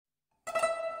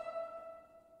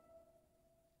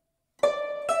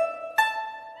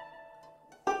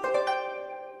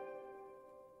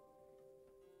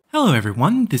Hello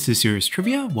everyone, this is Serious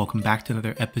Trivia. Welcome back to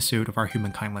another episode of our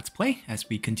Humankind Let's Play as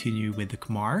we continue with the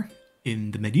Khmer in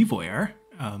the medieval era.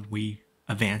 We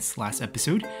advanced last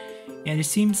episode, and it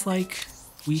seems like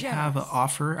we have an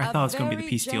offer. I thought it was going to be the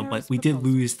peace deal, but we did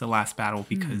lose the last battle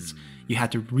because you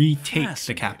had to retake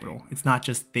the capital. It's not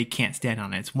just they can't stand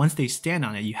on it. It's once they stand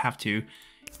on it, you have to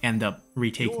end up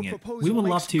retaking it. We would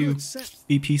love to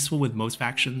be peaceful with most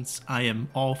factions. I am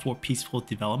all for peaceful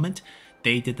development.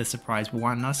 They did the surprise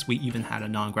war on us. We even had a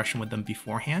non-aggression with them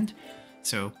beforehand.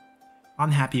 So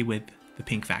I'm happy with the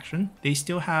pink faction. They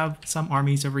still have some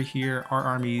armies over here. Our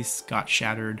armies got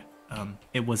shattered.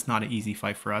 It was not an easy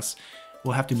fight for us.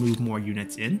 We'll have to move more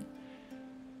units in.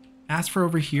 As for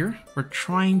over here, we're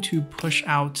trying to push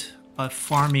out a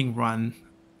farming run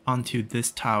onto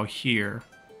this tile here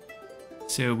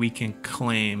so we can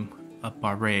claim a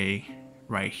barret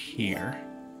right here.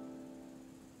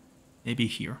 Maybe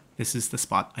here. This is the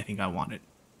spot I think I wanted.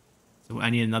 So I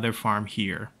need another farm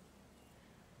here.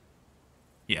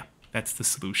 Yeah, that's the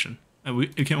solution. We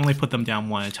can only put them down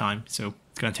one at a time, so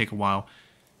it's going to take a while.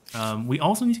 We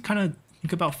also need to kind of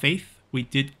think about faith. We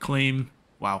did claim...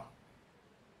 Wow.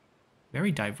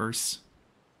 Very diverse.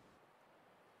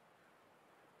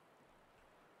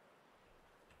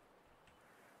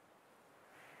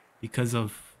 Because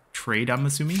of trade, I'm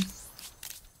assuming?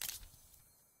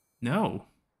 No.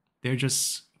 They're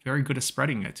just very good at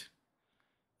spreading it.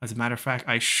 As a matter of fact,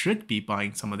 I should be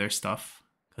buying some of their stuff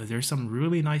because there's some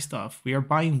really nice stuff. We are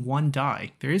buying one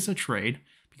dye. There is a trade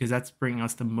because that's bringing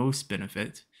us the most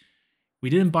benefit. We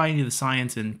didn't buy any of the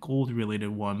science and gold related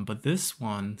one, but this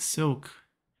one, silk,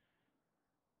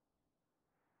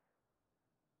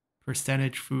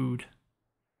 percentage food.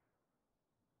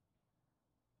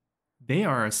 They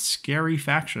are a scary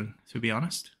faction, to be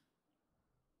honest.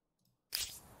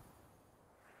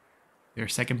 They're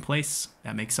second place.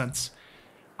 That makes sense.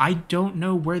 I don't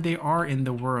know where they are in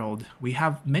the world. We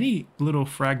have many little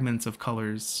fragments of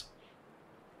colors.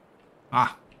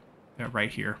 Ah, they're right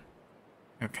here.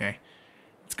 Okay.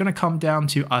 It's going to come down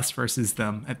to us versus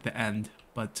them at the end.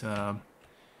 But I'm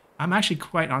actually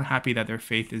quite unhappy that their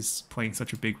faith is playing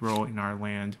such a big role in our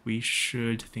land. We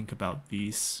should think about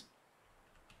these.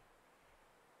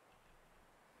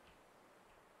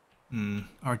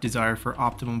 Our desire for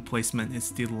optimum placement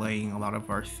is delaying a lot of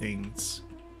our things.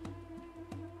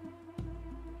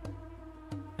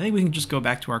 I think we can just go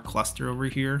back to our cluster over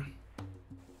here.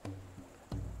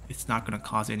 It's not going to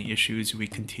cause any issues if we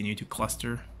continue to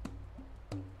cluster.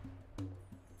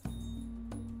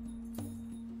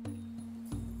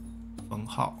 Feng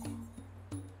Hao.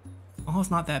 Feng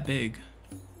Hao's not that big.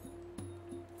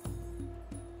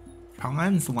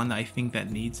 Chang'an's the one that I think that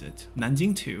needs it.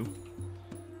 Nanjing too.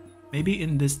 Maybe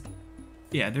in this...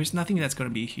 Yeah, there's nothing that's going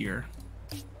to be here.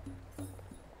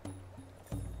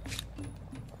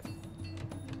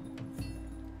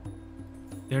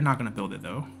 They're not going to build it,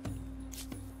 though.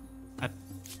 I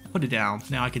put it down.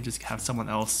 Now I can just have someone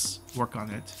else work on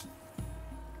it.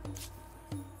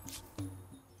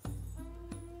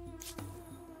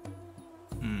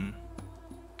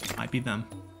 Might be them.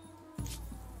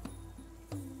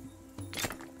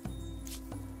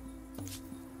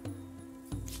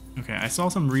 Okay, I saw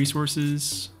some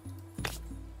resources.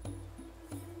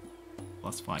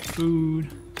 +5 food.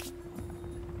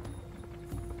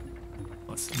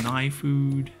 +9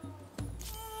 food.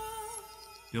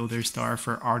 Builder star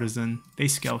for artisan. They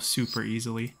scale super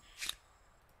easily.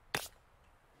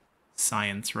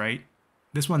 Science, right?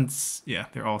 This one's, yeah,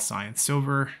 they're all science.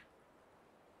 Silver,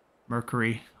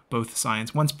 mercury, both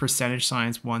science. One's percentage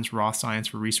science, one's raw science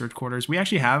for research quarters. We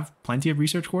actually have plenty of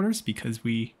research quarters because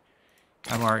we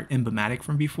have our emblematic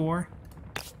from before.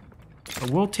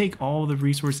 But we'll take all the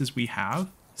resources we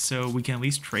have so we can at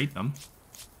least trade them.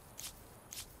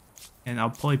 And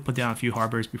I'll probably put down a few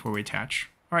harbors before we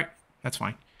attach. Alright, that's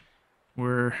fine.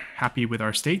 We're happy with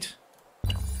our state.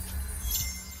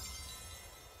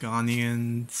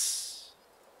 Ghanaians.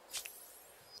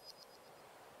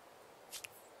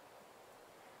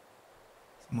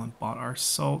 Someone bought our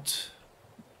salt.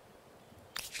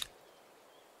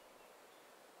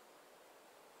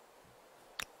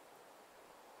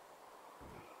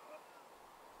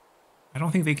 I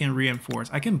don't think they can reinforce.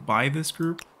 I can buy this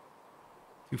group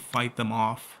to fight them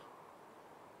off.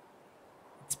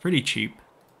 It's pretty cheap.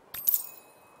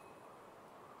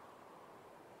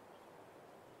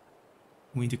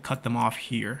 We need to cut them off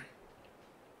here.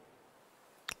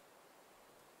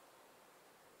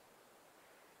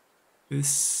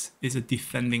 This is a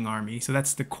defending army, so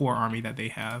that's the core army that they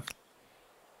have.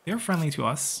 They're friendly to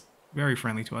us. Very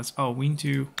friendly to us. Oh, we need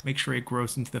to make sure it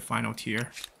grows into the final tier.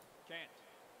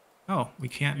 Oh, we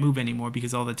can't move anymore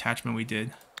because all the attachment we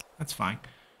did. That's fine.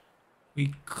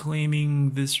 We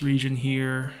claiming this region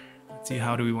here. Let's see,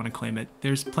 how do we want to claim it?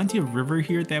 There's plenty of river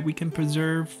here that we can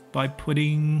preserve by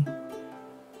putting...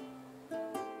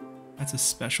 That's a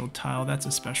special tile. That's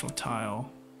a special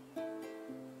tile.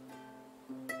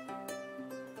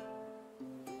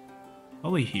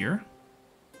 Probably here.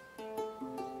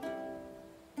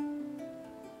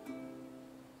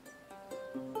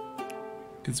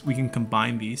 Because we can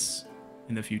combine these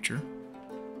in the future.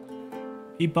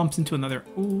 He bumps into another...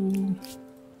 Ooh.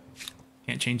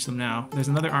 Can't change them now. There's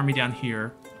another army down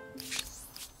here.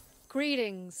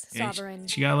 Greetings, Sovereign.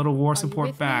 She got a little war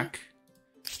support back.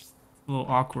 A little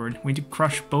awkward. We need to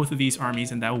crush both of these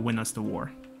armies and that will win us the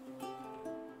war.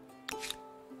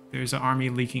 There's an army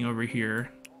leaking over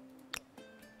here.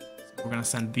 So we're gonna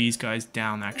send these guys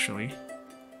down actually.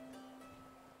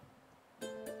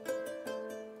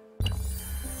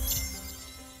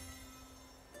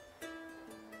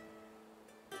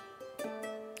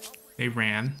 They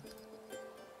ran.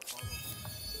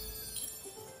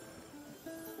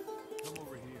 Come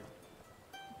over here.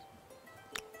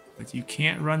 But you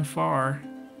can't run far.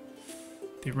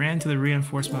 They ran to the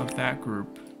reinforcement of that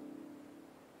group.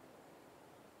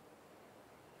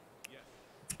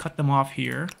 Let's cut them off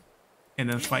here and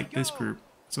then fight this group.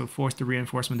 So force the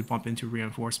reinforcement to bump into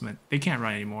reinforcement. They can't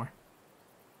run anymore.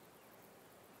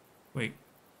 Wait.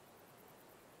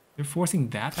 They're forcing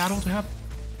that battle to happen?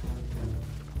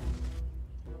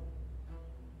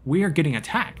 We are getting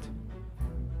attacked.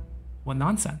 What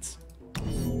nonsense.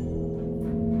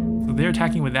 So they're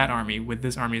attacking with that army, with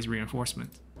this army as reinforcement.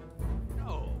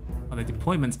 Oh, the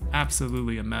deployment's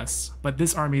absolutely a mess. But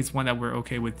this army is one that we're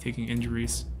okay with taking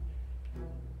injuries.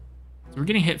 So we're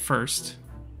getting hit first.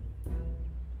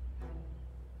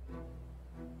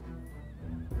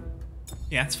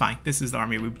 Yeah, it's fine. This is the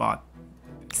army we bought.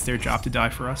 It's their job to die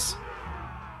for us.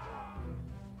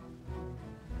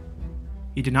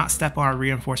 He did not step on our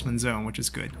reinforcement zone, which is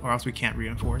good, or else we can't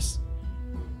reinforce.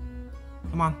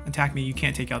 Come on, attack me. You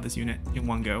can't take out this unit in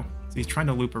one go. So he's trying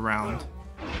to loop around.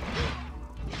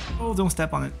 Oh, don't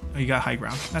step on it. Oh, you got high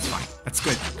ground. That's fine. That's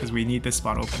good, because we need this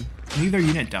spot open. Neither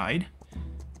unit died.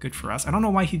 Good for us. I don't know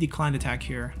why he declined attack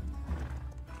here.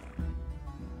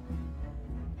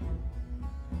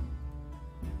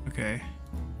 Okay.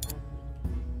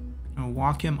 I'll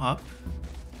walk him up.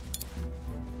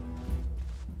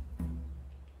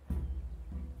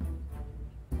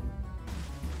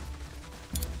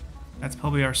 That's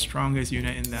probably our strongest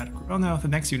unit in that group. Oh no, the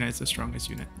next unit is the strongest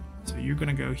unit. So you're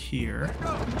gonna go here.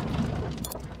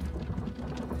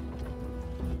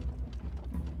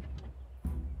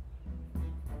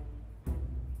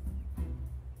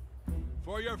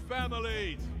 For your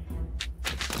families. I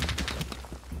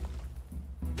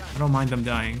don't mind them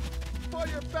dying. For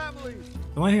your families.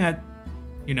 The only thing that,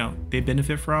 you know, they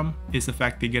benefit from is the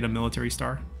fact they get a military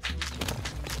star.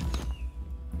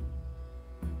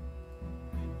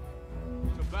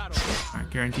 Alright,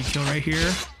 guaranteed kill right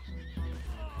here.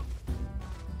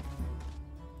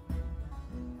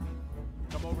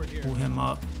 Come over here. Pull him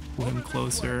up, pull him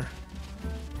closer.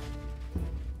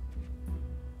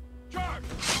 Charge.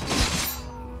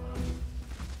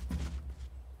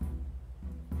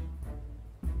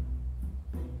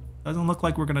 Doesn't look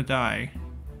like we're gonna die.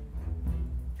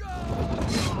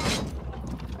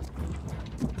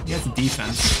 He has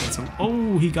defense. So,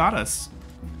 oh, he got us.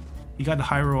 He got the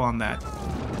high roll on that.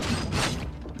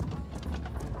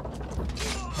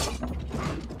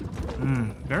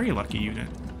 Very lucky unit.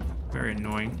 Very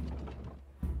annoying.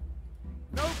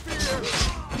 No fear.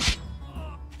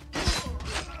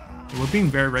 We're being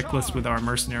very reckless with our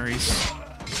mercenaries.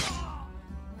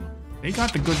 They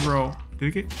got the good roll. Did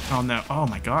they get? Oh no. Oh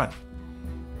my god.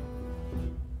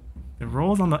 The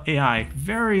rolls on the AI.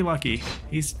 Very lucky.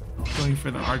 He's going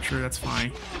for the archer. That's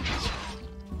fine.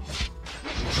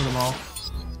 Kill them all.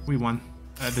 We won.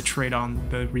 The trade on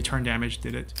the return damage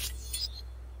did it.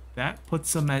 That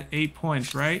puts them at 8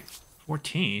 points, right?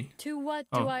 14. To what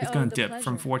do I it's owe gonna the dip pleasure?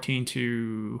 from 14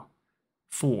 to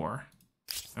 4.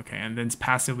 Okay, and then it's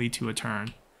passively to a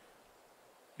turn.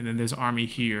 And then there's army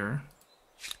here.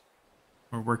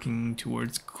 We're working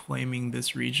towards claiming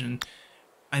this region.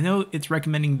 I know it's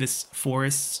recommending this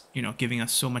forest, you know, giving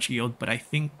us so much yield, but I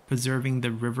think preserving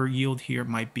the river yield here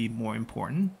might be more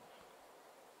important.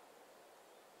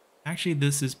 Actually,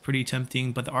 this is pretty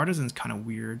tempting, but the artisan's kind of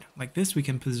weird. Like this we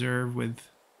can preserve with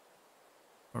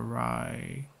a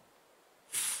rye.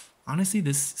 Honestly,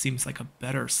 this seems like a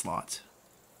better slot.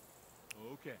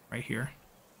 Okay. Right here.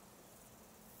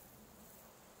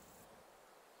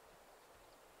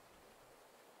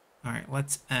 Alright,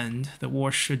 let's end. The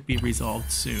war should be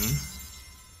resolved soon.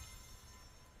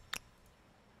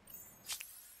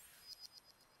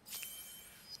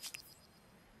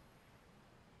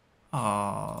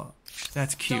 Oh,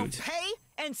 that's cute. So pay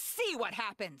and see what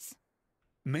happens.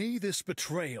 May this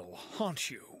betrayal haunt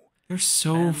you. They're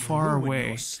so and far ruin away.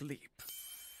 your sleep.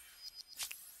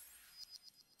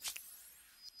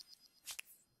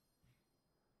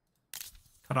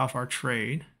 Cut off our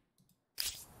trade.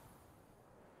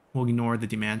 We'll ignore the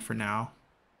demand for now.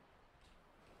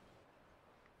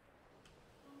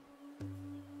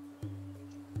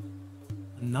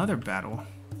 Another battle.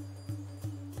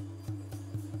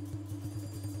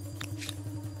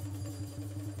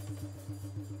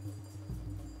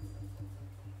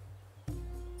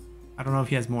 I don't know if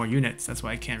he has more units, that's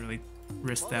why I can't really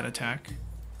risk that attack.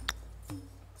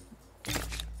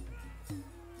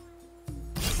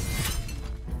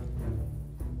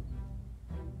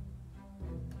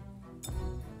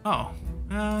 Oh,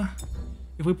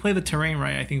 if we play the terrain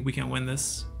right, I think we can win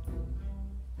this.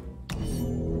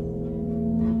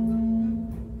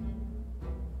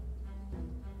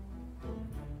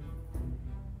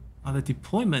 Oh, the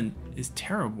deployment is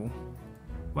terrible.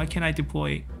 Why can't I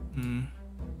deploy?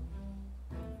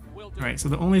 Alright, so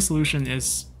the only solution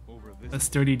is a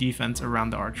sturdy defense around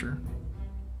the archer.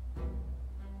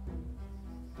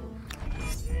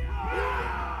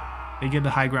 They get the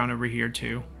high ground over here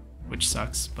too, which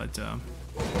sucks, but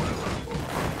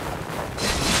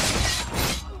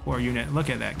poor unit. Look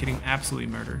at that, getting absolutely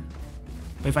murdered.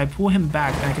 But if I pull him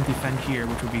back, then I can defend here,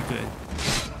 which would be good.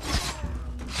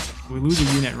 We lose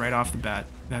a unit right off the bat.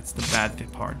 That's the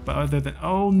bad part. But other than...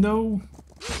 Oh, no!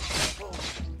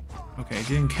 Okay, it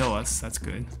didn't kill us. That's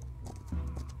good.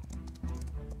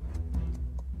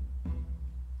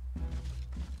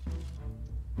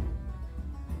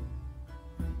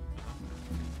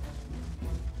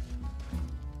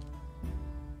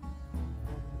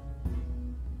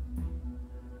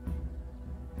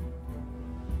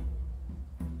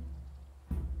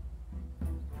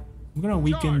 I'm gonna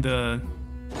weaken the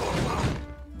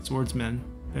swordsmen.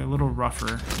 They're a little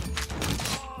rougher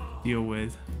to deal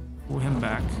with. Pull him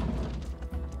back.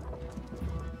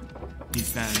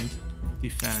 Defend.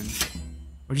 Defend.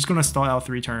 We're just gonna stall out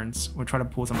 3 turns. We'll try to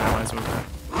pull some allies over.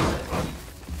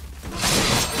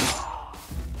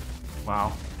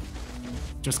 Wow.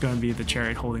 Just gonna be the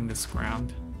chariot holding this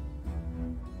ground.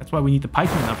 That's why we need the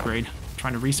pikeman upgrade. I'm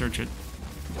trying to research it.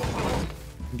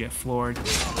 And get floored.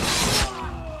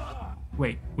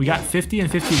 Wait, we got 50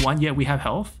 and 51, yet we have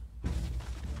health?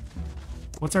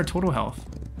 What's our total health?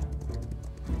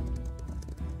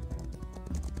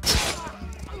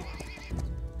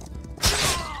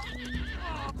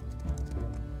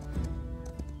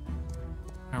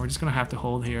 Alright, we're just gonna have to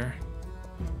hold here.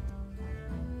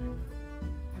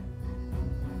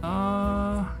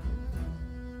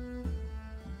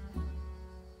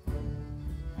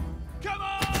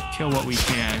 Kill what we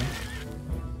can.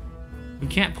 We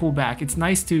can't pull back. It's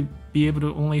nice to be able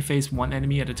to only face one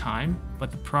enemy at a time, but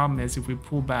the problem is if we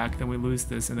pull back, then we lose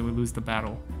this and then we lose the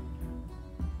battle.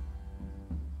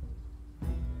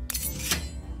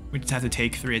 We just have to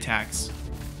take 3 attacks.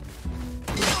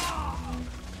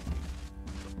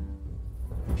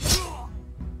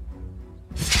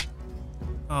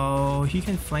 Oh, he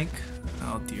can flank.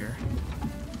 Oh dear.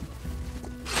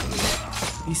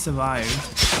 He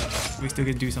survived. We still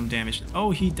could do some damage. Oh,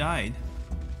 he died.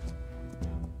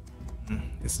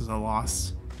 This is a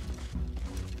loss.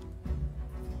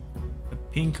 The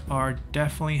pink are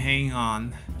definitely hanging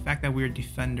on. The fact that we're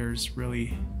defenders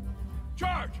really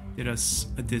did us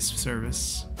a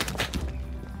disservice.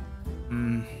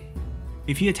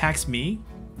 If he attacks me,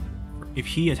 the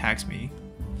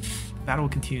battle will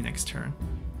continue next turn.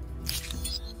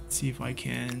 Let's see if I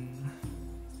can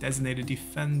designate a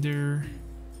defender.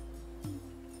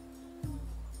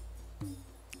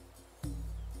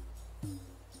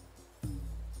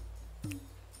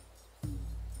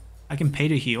 I can pay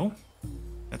to heal.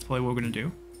 That's probably what we're gonna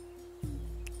do.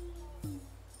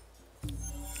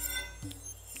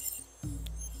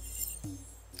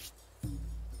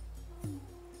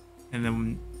 And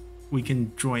then we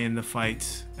can join in the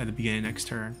fight at the beginning next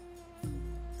turn.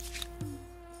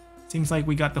 Seems like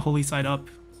we got the holy side up.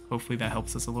 Hopefully that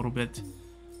helps us a little bit.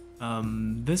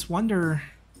 This wonder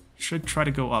should try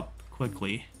to go up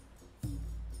quickly.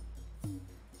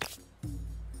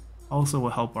 Also will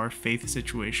help our faith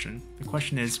situation. The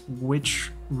question is, which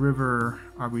river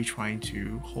are we trying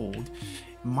to hold?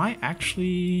 It might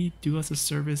actually do us a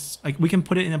service. Like, we can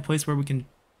put it in a place where we can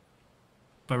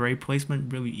beret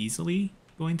placement really easily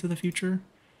going into the future,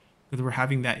 because we're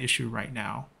having that issue right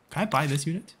now. Can I buy this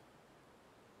unit?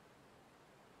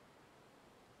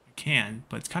 can,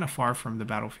 but it's kind of far from the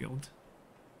battlefield.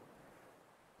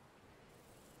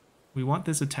 We want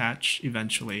this attached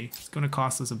eventually. It's going to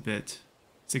cost us a bit.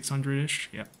 600-ish?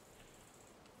 Yep.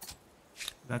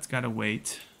 That's got to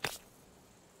wait.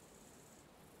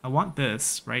 I want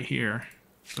this right here.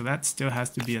 So that still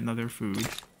has to be another food.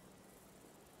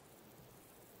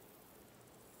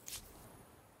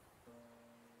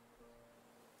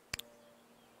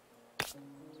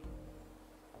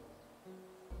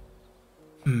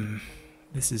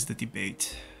 This is the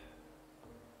debate.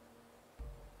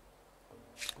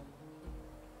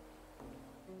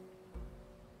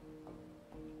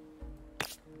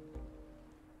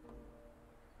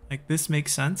 Like, this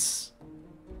makes sense.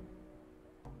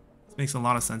 This makes a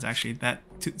lot of sense, actually.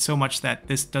 So much that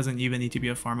this doesn't even need to be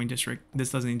a farming district.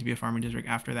 This doesn't need to be a farming district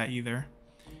after that either.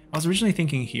 I was originally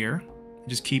thinking here,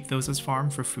 just keep those as farm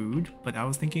for food, but I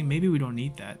was thinking maybe we don't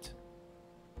need that.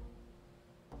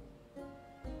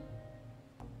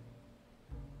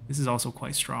 This is also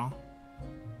quite strong.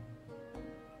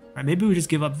 Right, maybe we just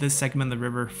give up this segment of the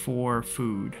river for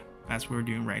food, as we're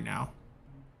doing right now.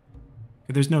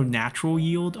 There's no natural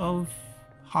yield of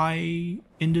high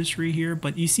industry here,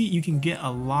 but you see you can get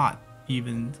a lot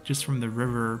even just from the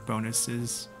river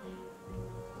bonuses.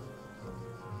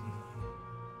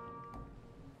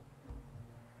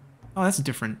 Oh, that's a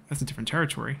different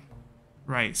territory.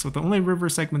 Right, so the only river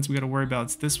segments we gotta worry about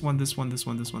is this one, this one, this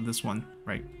one, this one, this one,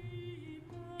 right?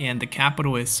 And the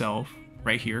capital itself,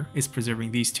 right here, is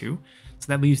preserving these two. So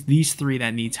that leaves these three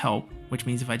that needs help, which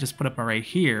means if I just put up a right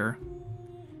here,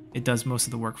 it does most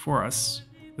of the work for us.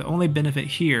 The only benefit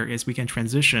here is we can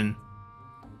transition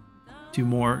to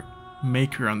more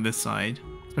maker on this side,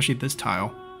 especially this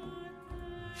tile.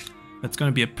 That's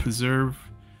going to be a preserve.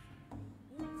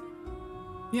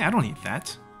 Yeah, I don't need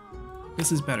that.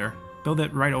 This is better. Build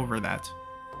it right over that.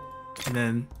 And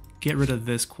then get rid of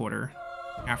this quarter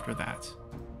after that.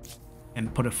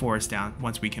 And put a forest down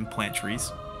once we can plant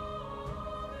trees.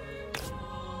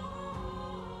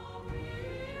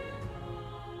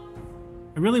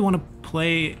 I really want to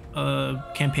play a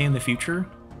campaign in the future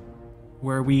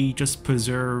where we just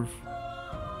preserve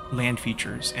land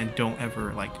features and don't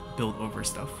ever like build over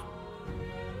stuff.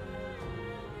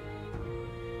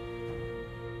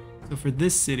 So for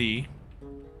this city,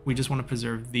 we just want to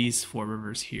preserve these 4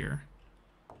 rivers here,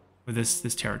 or this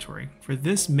territory. For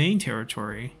this main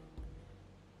territory,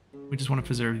 we just want to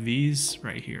preserve these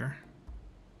right here.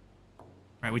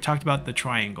 Right, we talked about the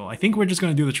triangle. I think we're just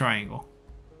going to do the triangle.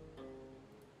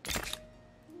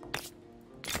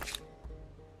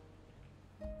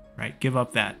 Right, give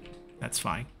up that. That's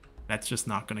fine. That's just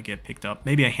not going to get picked up.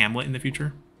 Maybe a hamlet in the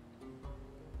future.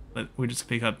 But we just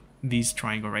pick up these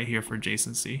triangle right here for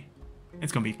adjacency.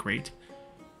 It's going to be great.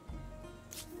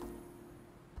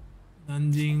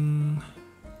 Nanjing.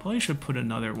 Probably should put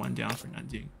another one down for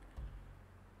Nanjing.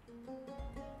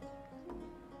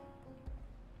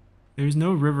 There's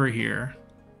no river here,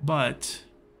 but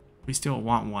we still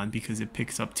want one because it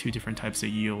picks up 2 different types of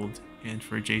yield, and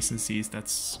for adjacencies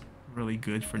that's really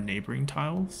good for neighboring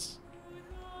tiles.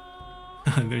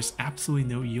 There's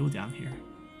absolutely no yield down here.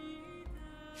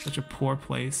 Such a poor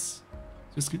place.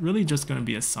 Really just gonna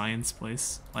be a science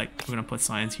place. Like, we're gonna put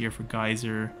science here for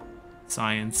geyser.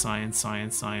 Science, science,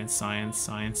 science, science, science,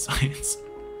 science, science.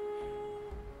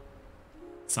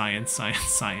 Science, science,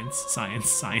 science, science,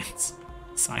 science,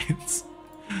 science.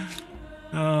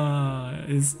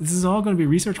 This is all gonna be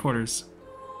research quarters.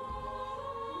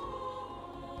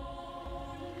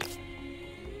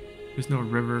 There's no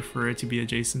river for it to be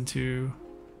adjacent to.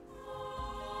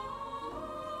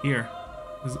 Here.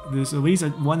 There's at least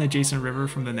one adjacent river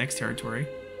from the next territory.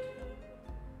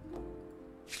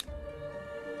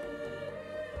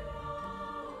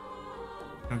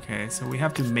 Okay, so we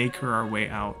have to make her our way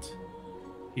out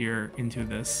here into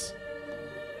this.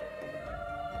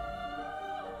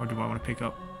 Or do I want to pick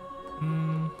up?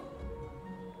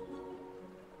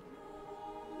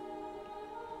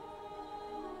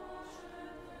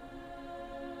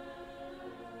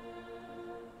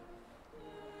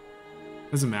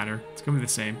 Doesn't matter. It's gonna be the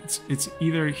same. It's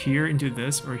either here into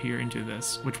this or here into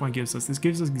this. Which one gives us? This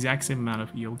gives us the exact same amount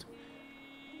of yield.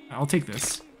 I'll take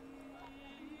this.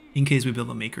 In case we build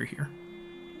a maker here.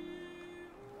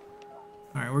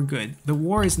 Alright, we're good. The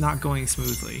war is not going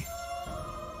smoothly.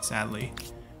 Sadly.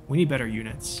 We need better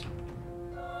units.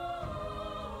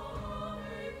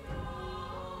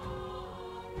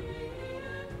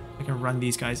 I can run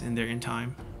these guys in there in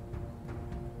time.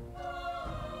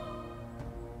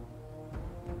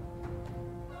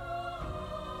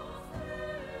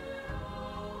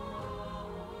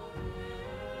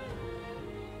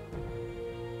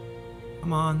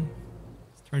 Come on.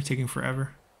 Let's Are taking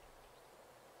forever.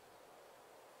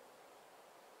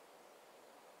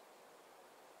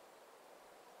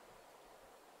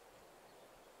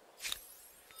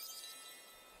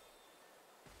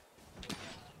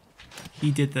 He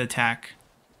did the attack.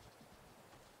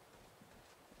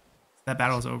 That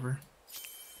battle's over.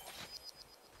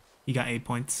 He got 8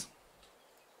 points.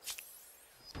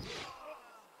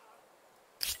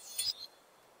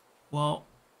 Well,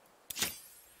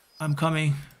 I'm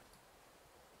coming.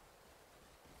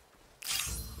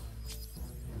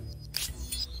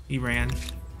 He ran.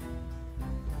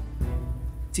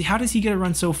 See, how does he get to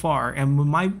run so far? And when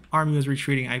my army was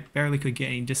retreating, I barely could get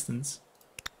any distance.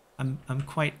 I'm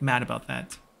quite mad about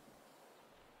that.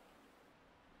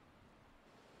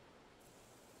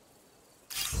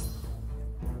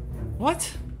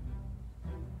 What?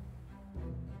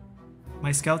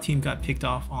 My scout team got picked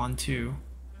off on too.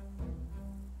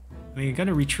 I mean, you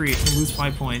gotta retreat and lose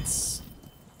 5 points.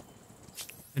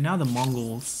 And now the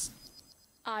Mongols.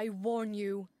 I warn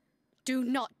you, do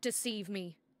not deceive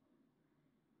me.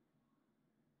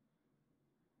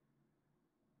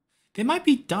 They might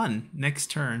be done next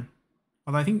turn.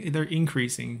 Although I think they're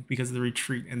increasing because of the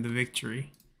retreat and the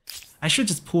victory. I should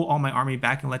just pull all my army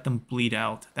back and let them bleed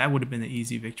out. That would have been an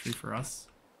easy victory for us.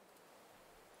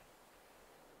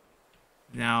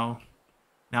 Now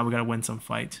we gotta win some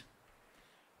fight.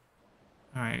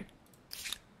 Alright.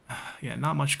 Yeah,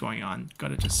 not much going on.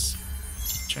 Gotta just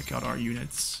check out our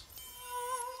units.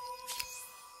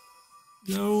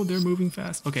 No, they're moving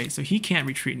fast. Okay, so he can't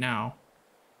retreat now.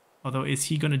 Although, is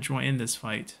he gonna join in this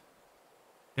fight?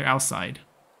 They're outside.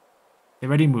 They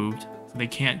already moved, so they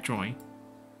can't join.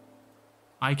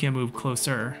 I can move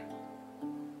closer.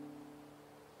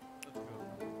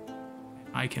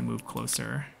 I can move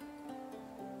closer.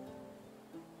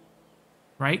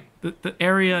 Right? The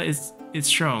area is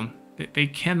shown. They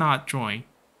cannot join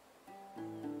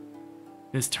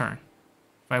this turn.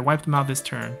 If I wipe them out this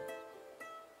turn,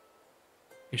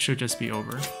 it should just be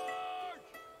over.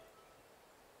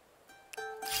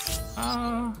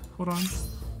 Hold on.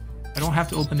 I don't have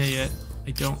to open it yet.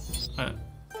 I don't.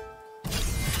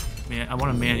 Man, I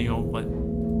want a manual, but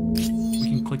we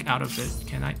can click out of it.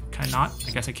 Can I? Can I not?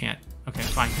 I guess I can't. Okay,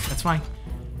 fine. That's fine.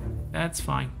 That's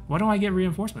fine. Why don't I get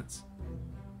reinforcements?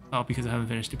 Oh, because I haven't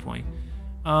finished deploying.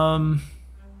 Yeah,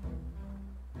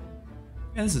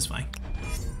 this is fine.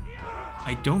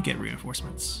 I don't get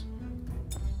reinforcements.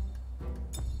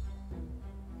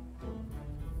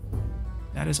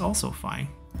 That is also fine.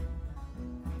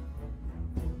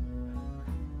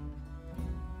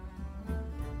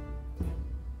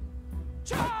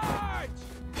 Charge!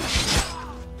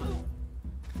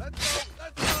 Let's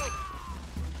go!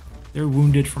 They're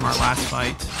wounded from our last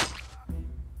fight.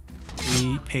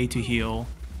 We pay to heal.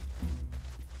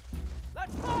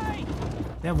 Let's fight!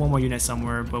 They have one more unit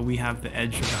somewhere, but we have the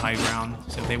edge of the high ground.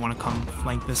 So if they want to come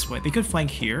flank this way, they could flank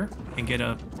here and get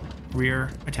a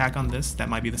rear attack on this. That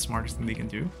might be the smartest thing they can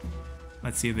do.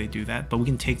 Let's see if they do that. But we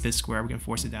can take this square. We can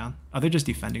force it down. Oh, they're just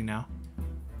defending now.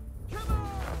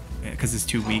 Yeah, because it's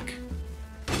too weak.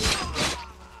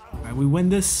 Alright, we win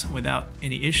this without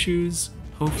any issues.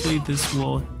 Hopefully this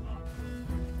will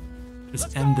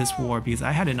just end this war, because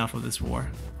I had enough of this war.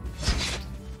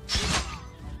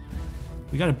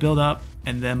 We gotta build up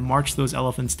and then march those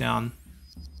elephants down.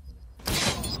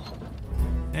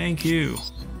 Thank you.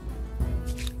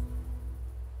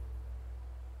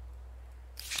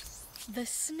 The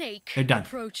snake They're done.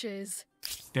 approaches.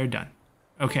 They're done.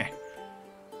 Okay.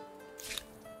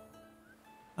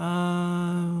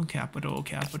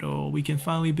 Capital. We can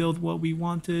finally build what we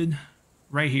wanted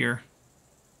right here.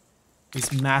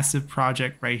 This massive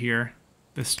project right here.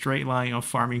 The straight line of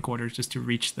farming quarters just to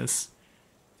reach this.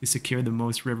 To secure the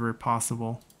most river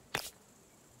possible.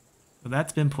 So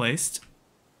that's been placed.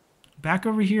 Back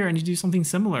over here, I need to do something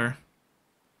similar.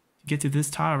 To get to this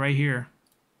tile right here.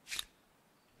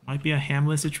 Might be a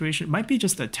Hamlet situation. Might be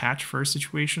just a attach first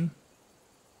situation.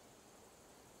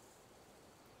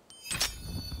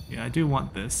 Yeah, I do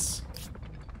want this.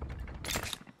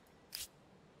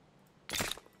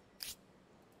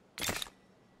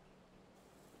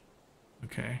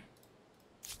 Okay.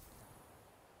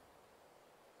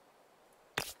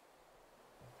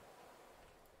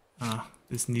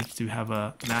 This needs to have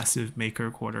a massive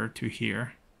maker quarter to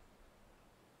here.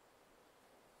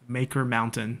 Maker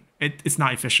mountain. It's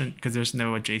not efficient because there's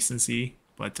no adjacency,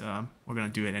 but we're gonna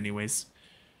do it anyways.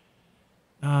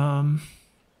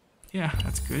 Yeah,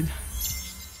 that's good.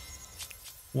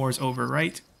 War is over,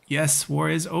 right? Yes, war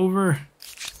is over.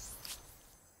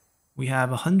 We have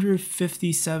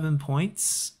 157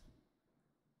 points.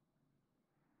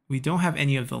 We don't have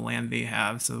any of the land they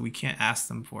have, so we can't ask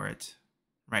them for it.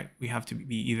 Right, we have to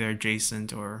be either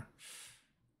adjacent or...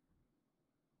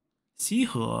 Sihe,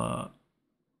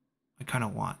 I kind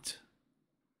of want.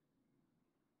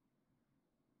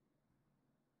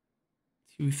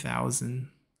 2,000.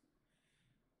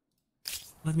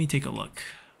 Let me take a look.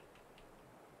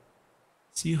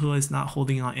 Sihe is not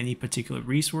holding on any particular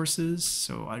resources,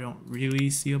 so I don't really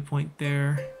see a point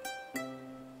there.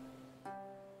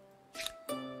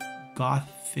 Gothe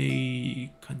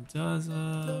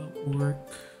Kandaza work.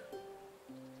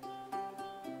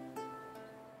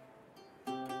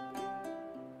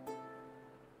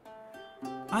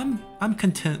 I'm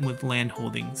content with land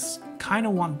holdings. Kind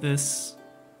of want this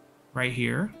right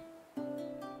here.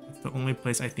 It's the only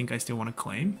place I think I still want to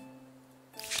claim.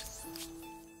 So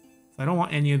I don't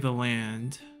want any of the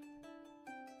land.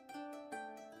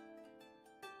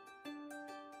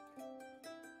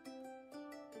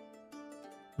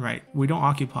 Right, we don't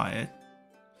occupy it.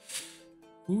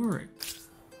 Alright,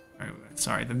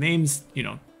 sorry, the names, you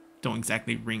know, don't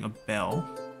exactly ring a bell.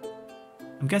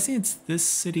 I'm guessing it's this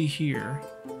city here.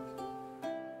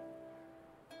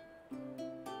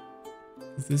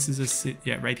 This is a city,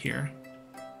 yeah, right here.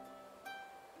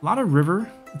 A lot of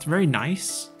river, it's very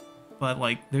nice, but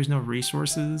like there's no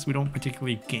resources. We don't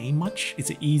particularly gain much. It's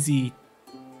an easy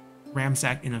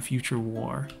ramsack in a future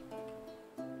war.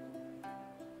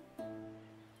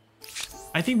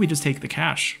 I think we just take the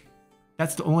cash.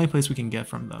 That's the only place we can get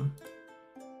from them.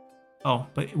 Oh,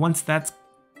 but once that's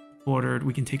bordered,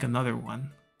 we can take another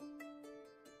one.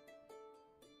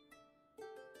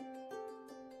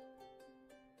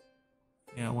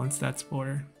 Yeah, once that's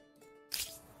bordered.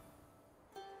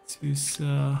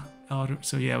 Susa, Elder.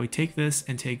 So yeah, we take this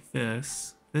and take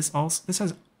this. This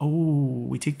has, oh,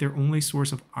 we take their only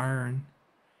source of iron.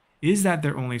 Is that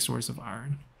their only source of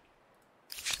iron?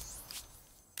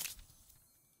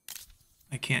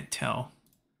 I can't tell.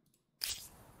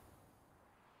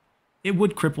 It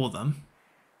would cripple them.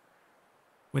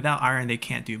 Without iron, they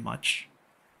can't do much.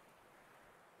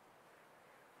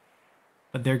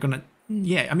 But they're gonna...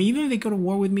 Yeah, I mean, even if they go to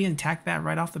war with me and attack that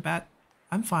right off the bat,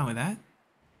 I'm fine with that.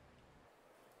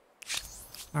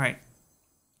 Alright.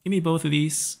 Give me both of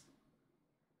these.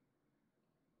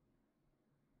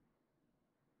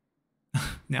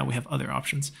 Now we have other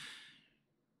options.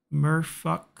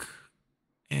 Murfuck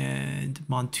and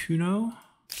Montuno.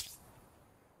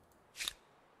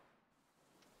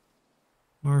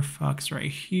 Murfuck's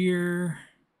right here.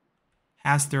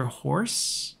 Has their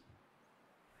horse.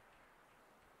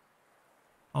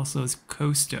 Also is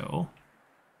Costo.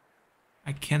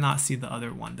 I cannot see the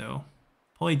other one though.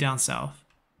 Probably down south.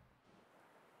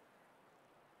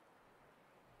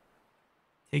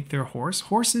 Take their horse.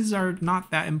 Horses are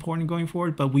not that important going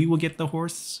forward, but we will get the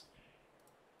horse.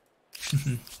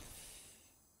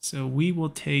 So we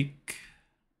will take...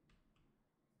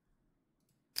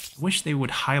 I wish they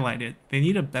would highlight it. They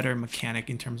need a better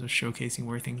mechanic in terms of showcasing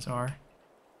where things are.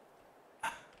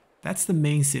 That's the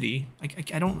main city.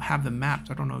 I don't have the map,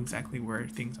 so I don't know exactly where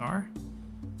things are.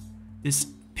 This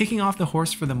picking off the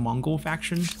horse for the Mongol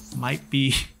faction might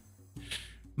be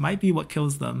what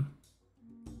kills them.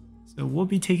 So we'll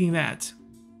be taking that.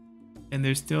 And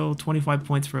there's still 25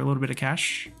 points for a little bit of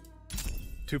cash.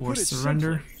 Or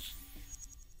surrender.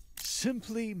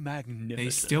 Simply magnificent. They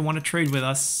still want to trade with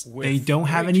us. They don't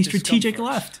have any strategic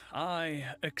left. I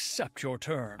accept your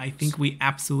terms. I think we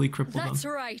absolutely crippled them. That's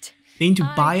right. They need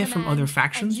to buy it from command other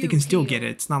factions. and They can you still heal. get it.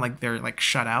 It's not like they're like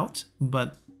shut out,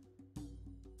 but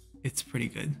it's pretty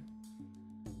good.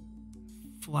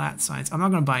 Flat science. I'm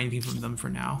not going to buy anything from them for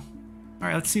now. All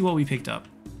right, let's see what we picked up.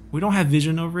 We don't have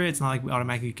vision over it. It's not like we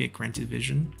automatically get granted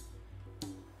vision.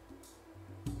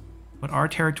 But our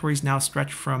territories now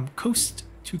stretch from coast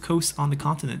to coast on the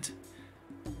continent.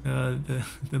 The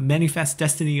manifest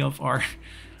destiny of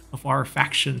our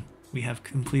faction. We have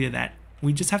completed that.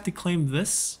 We just have to claim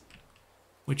this,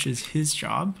 which is his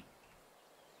job.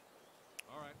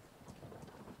 All right.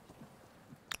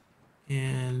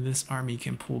 And this army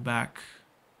can pull back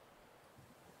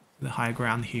to the high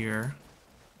ground here.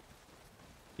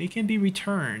 They can be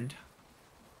returned.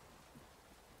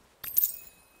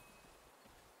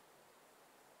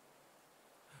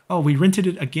 Oh, we rented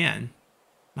it again.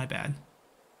 My bad.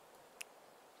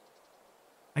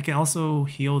 I can also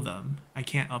heal them. I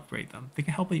can't upgrade them. They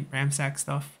can help me ramsack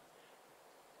stuff.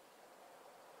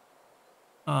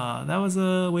 That was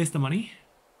a waste of money.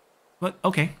 But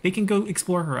okay, they can go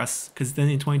explore for us, because then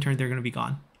in 20 turns they're going to be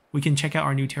gone. We can check out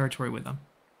our new territory with them.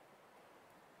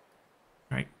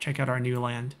 Right, check out our new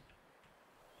land.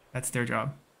 That's their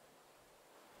job.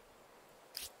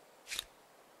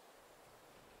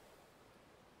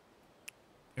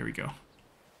 There we go.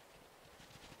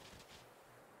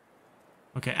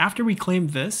 Okay, after we claim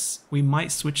this, we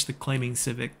might switch the claiming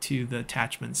civic to the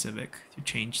attachment civic to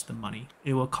change the money.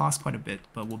 It will cost quite a bit,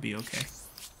 but we'll be okay.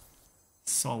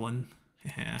 Sullen.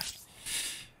 Yeah.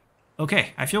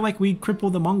 Okay, I feel like we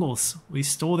crippled the Mongols. We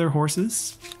stole their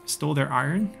horses, stole their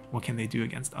iron. What can they do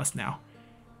against us now?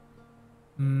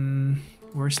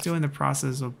 We're still in the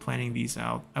process of planning these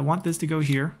out. I want this to go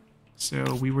here.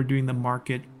 So we were doing the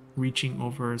market reaching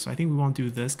over. So I think we won't do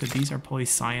this because these are probably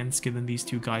science given these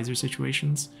two geyser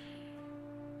situations.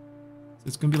 So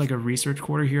it's going to be like a research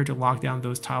quarter here to lock down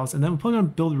those tiles. And then we're probably going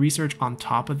to build research on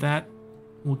top of that.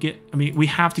 We'll get, I mean, we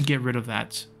have to get rid of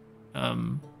that.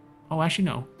 Oh, actually,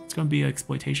 no. It's going to be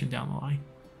exploitation down the line.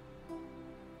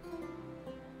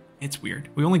 It's weird.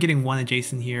 We're only getting one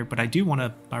adjacent here, but I do want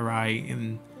a barai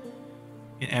in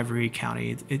every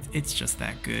county. It's just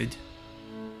that good.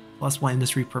 Plus 1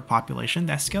 industry per population.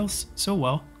 That scales so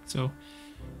well. So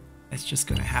that's just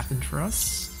going to happen for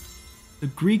us. The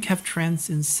Greek have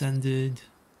transcended.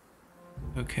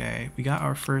 Okay, we got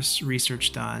our first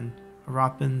research done.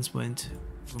 Harapans went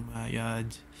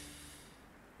Umayyad.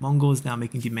 Mongols now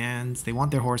making demands. They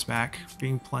want their horse back.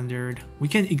 Being plundered. We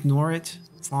can ignore it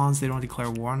as long as they don't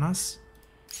declare war on us.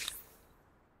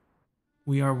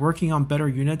 We are working on better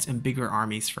units and bigger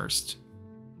armies first.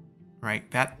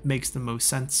 Right, that makes the most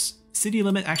sense. City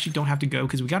limit actually don't have to go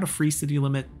because we got a free city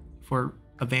limit for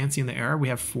advancing the era. We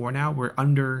have 4 now. We're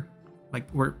under,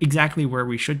 like, we're exactly where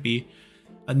we should be.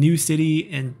 A new city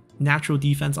and natural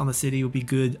defense on the city would be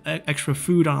good. Extra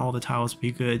food on all the tiles would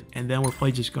be good. And then we're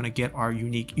probably just going to get our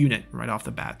unique unit right off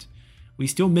the bat. We're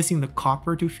still missing the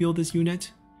copper to field this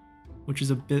unit, which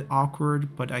is a bit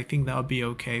awkward, but I think that'll be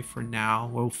okay for now.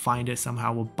 We'll find it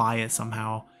somehow. We'll buy it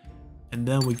somehow. And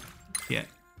then we get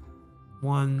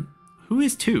 1. Who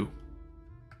is 2?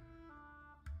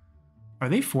 Are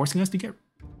they forcing us to get...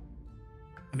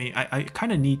 I mean, I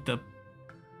kind of need the...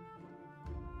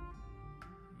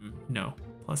 No.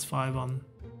 +5 on...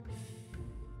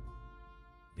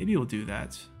 Maybe we'll do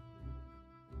that.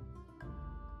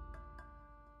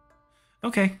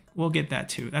 Okay, we'll get that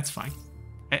too. That's fine.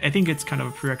 I think it's kind of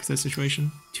a prerequisite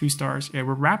situation. 2 stars. Yeah,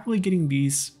 we're rapidly getting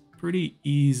these pretty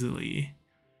easily.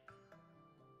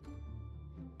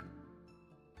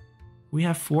 We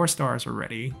have 4 stars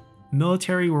already.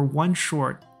 Military, we're 1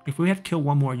 short. If we had to kill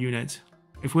 1 more unit,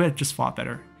 if we had just fought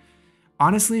better.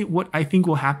 Honestly, what I think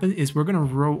will happen is we're going to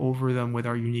row over them with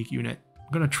our unique unit.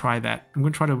 I'm going to try that. I'm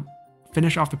going to try to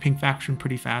finish off the pink faction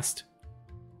pretty fast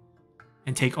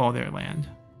and take all their land.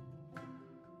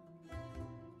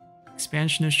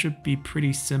 Expansionist should be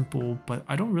pretty simple, but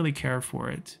I don't really care for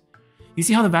it. You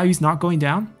see how the value's not going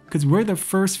down? Because we're the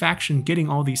first faction getting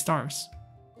all these stars.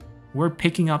 We're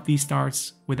picking up these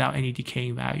stars without any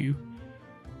decaying value.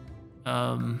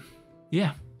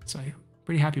 Yeah, so I'm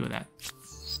pretty happy with that.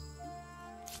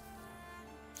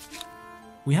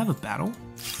 We have a battle?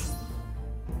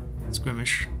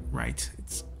 Skirmish, right.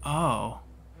 It's... Oh.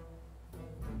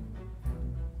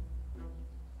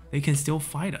 They can still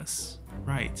fight us.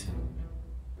 Right.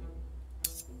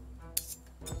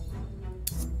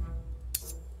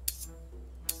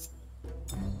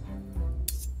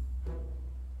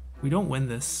 We don't win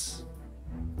this.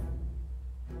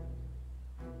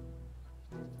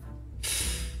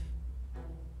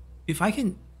 If I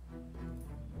can...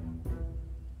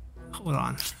 Hold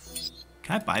on.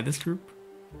 Can I buy this group?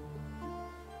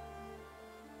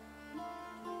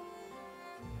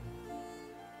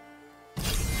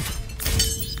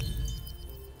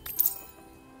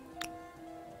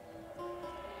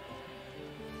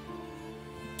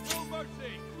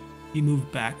 He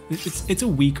moved back. It's a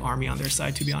weak army on their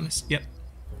side, to be honest. Yep.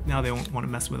 Now they won't want to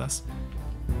mess with us.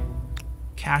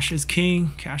 Cash is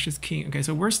king. Cash is king. Okay,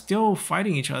 so we're still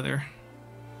fighting each other.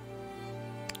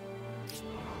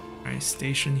 Alright,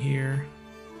 station here.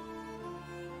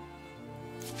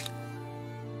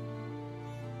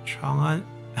 Chang'an.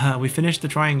 We finished the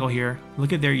triangle here.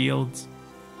 Look at their yields.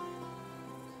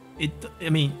 I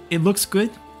mean, it looks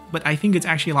good, but I think it's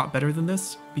actually a lot better than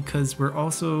this because we're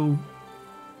also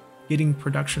getting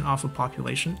production off of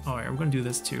population. Alright, we're going to do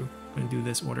this too. We're going to do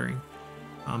this ordering.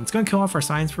 It's going to kill off our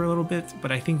science for a little bit,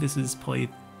 but I think this is played...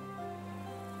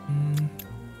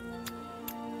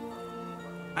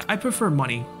 I prefer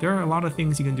money. There are a lot of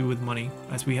things you can do with money,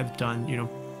 as we have done, you know,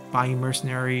 buying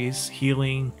mercenaries,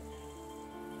 healing.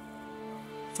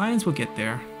 Science will get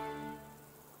there.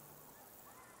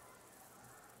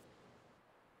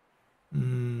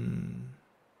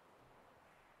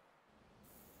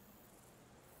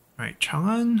 Alright,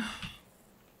 Chang'an.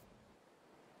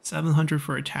 700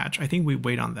 for attach. I think we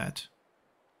wait on that.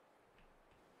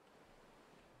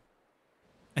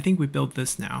 I think we built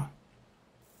this now.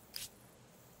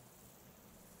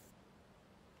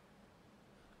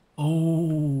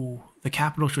 Oh, the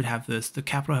capital should have this. The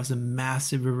capital has a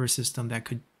massive river system that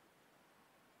could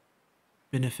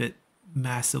benefit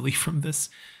massively from this.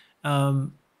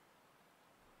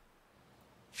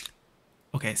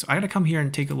 Okay, so I gotta come here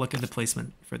and take a look at the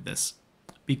placement for this,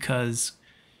 because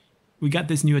we got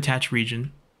this new attached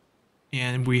region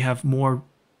and we have more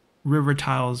river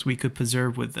tiles we could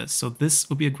preserve with this. So this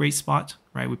will be a great spot,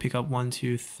 right? We pick up 1,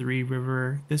 2, 3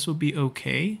 river. This will be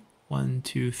okay. 1,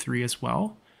 2, 3 as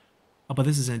well. Oh, but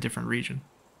this is in a different region.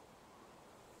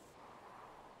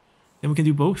 Then we can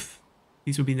do both.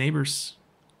 These would be neighbors.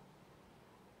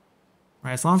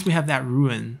 Right, as long as we have that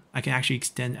ruin, I can actually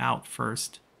extend out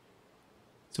first.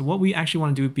 So what we actually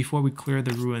want to do before we clear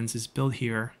the ruins is build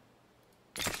here.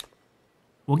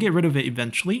 We'll get rid of it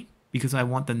eventually because I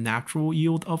want the natural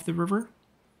yield of the river.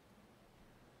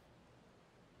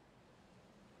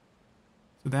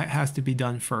 So that has to be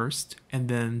done first, and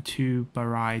then 2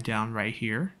 barai down right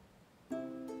here.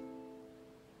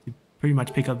 To pretty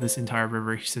much pick up this entire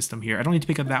river system here. I don't need to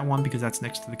pick up that one because that's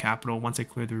next to the capital. Once I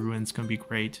clear the ruins, it's going to be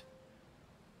great.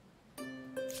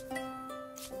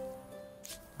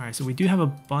 Alright, so we do have a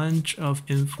bunch of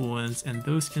influence, and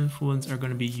those influence are going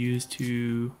to be used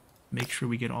to make sure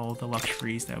we get all the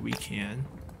luxuries that we can.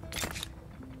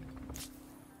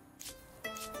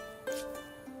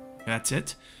 That's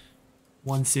it.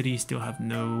 One city still have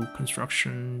no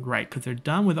construction, right, because they're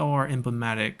done with all our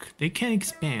emblematic. They can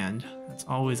expand, that's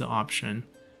always an option.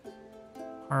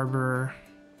 Harbor.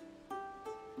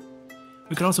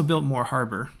 We could also build more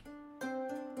harbor.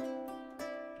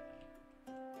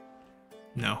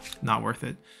 No, not worth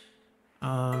it.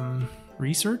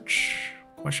 Research?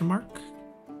 Question mark?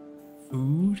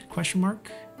 Food? Question mark?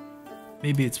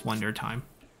 Maybe it's wonder time.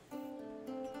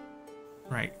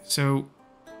 Right, so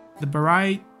the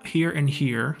barai here and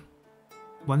here,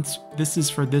 once this is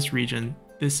for this region,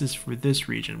 this is for this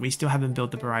region. We still haven't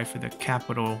built the barai for the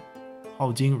capital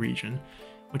Haljing region,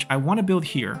 which I want to build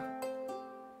here.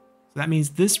 So that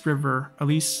means this river, at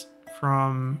least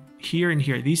from here and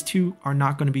here, these two are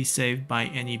not going to be saved by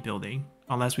any building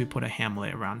unless we put a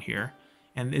hamlet around here.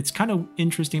 And it's kind of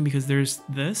interesting because there's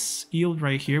this yield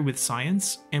right here with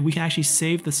science, and we can actually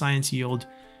save the science yield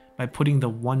by putting the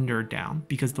wonder down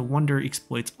because the wonder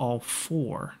exploits all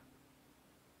 4.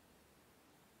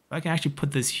 I can actually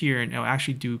put this here and it'll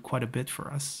actually do quite a bit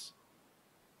for us.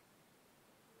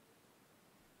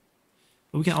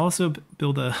 But we can also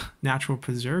build a natural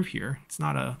preserve here. It's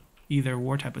not a either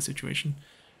war type of situation.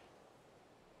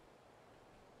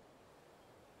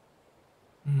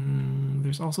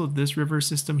 There's also this river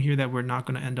system here that we're not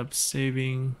going to end up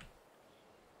saving.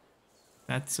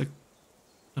 That's a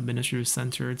administrative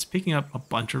center. It's picking up a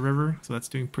bunch of river, so that's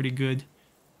doing pretty good.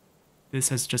 This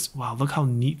has just, wow, look how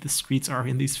neat the streets are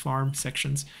in these farm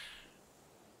sections.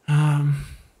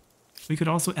 We could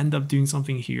also end up doing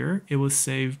something here. It will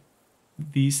save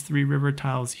these 3 river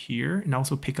tiles here and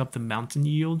also pick up the mountain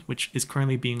yield, which is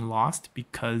currently being lost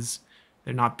because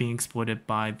they're not being exploited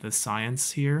by the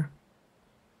science here.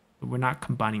 But we're not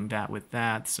combining that with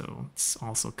that, so it's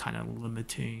also kind of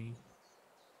limiting.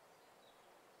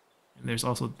 And there's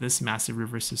also this massive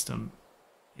river system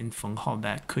in Fenghao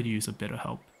that could use a bit of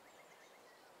help.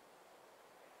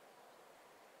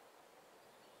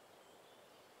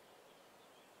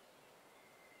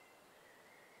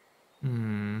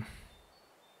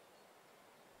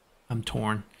 I'm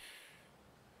torn.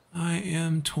 I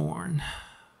am torn.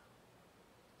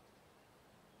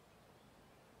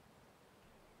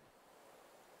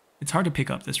 It's hard to pick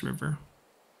up this river.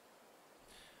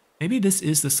 Maybe this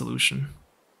is the solution.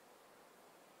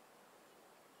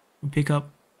 We pick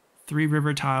up 3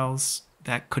 river tiles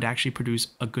that could actually produce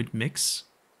a good mix.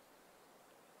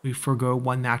 We forego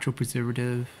 1 natural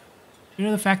preservative. You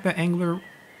know, the fact that Angkor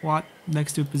Wat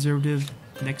next to preservative,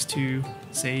 next to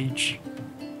sage.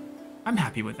 I'm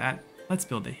happy with that. Let's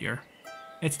build it here.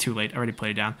 It's too late. I already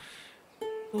played it down.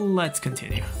 Let's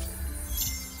continue.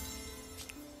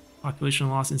 Population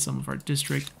loss in some of our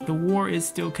district. The war is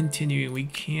still continuing. We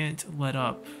can't let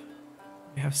up.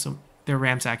 We have some... They're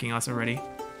ransacking us already.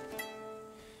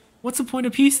 What's the point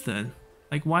of peace then?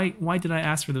 Like, why did I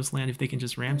ask for this land if they can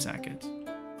just ransack it?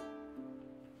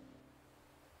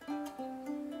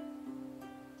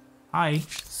 Hi.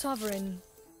 Sovereign,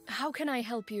 how can I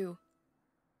help you?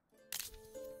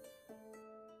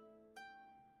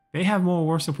 They have more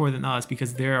war support than us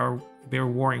because they're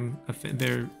warring.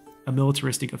 They're a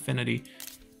militaristic affinity.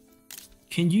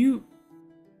 Can you?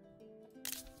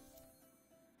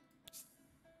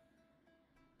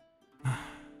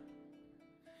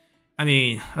 I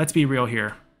mean, let's be real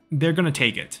here. They're gonna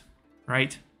take it,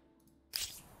 right?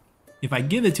 If I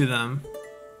give it to them,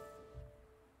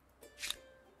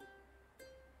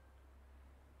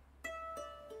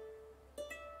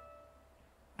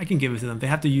 I can give it to them. They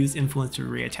have to use influence to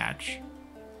reattach.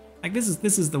 Like this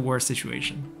is the worst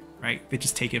situation, right? They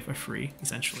just take it for free,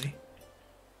 essentially.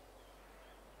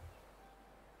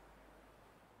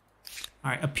 All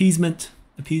right, appeasement.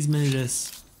 Appeasement it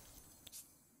is.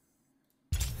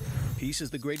 Peace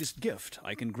is the greatest gift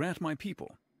I can grant my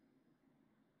people.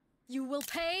 You will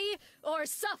pay or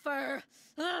suffer.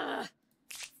 Ugh.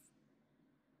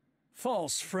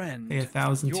 False friend. Pay Your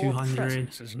 1,200.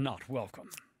 presence is not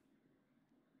welcome.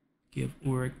 Give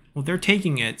Uruk. Well, they're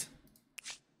taking it.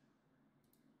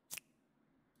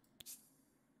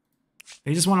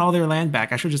 They just want all their land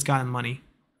back. I should have just gotten money.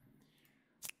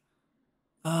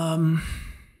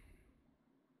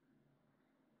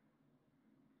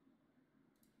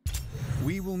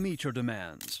 We will meet your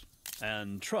demands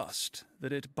and trust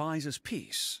that it buys us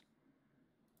peace.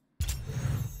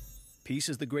 Peace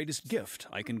is the greatest gift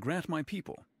I can grant my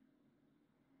people.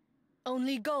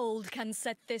 Only gold can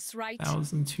set this right.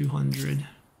 1,200.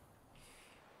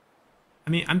 I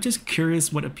mean, I'm just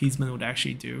curious what appeasement would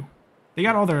actually do. They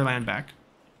got all their land back,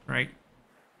 right?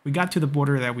 We got to the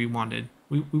border that we wanted.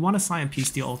 We want to sign a peace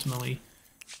deal ultimately.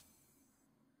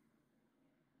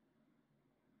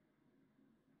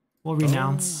 We'll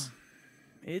renounce.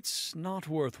 It's not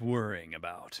worth worrying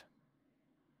about.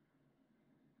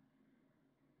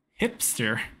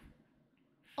 Hipster.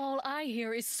 All I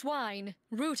hear is swine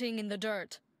rooting in the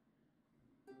dirt.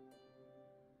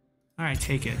 All right,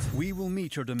 take it. We will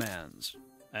meet your demands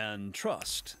and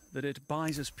trust that it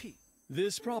buys us peace.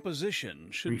 This proposition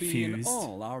should be in Refused.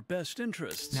 all our best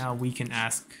interests. Now we can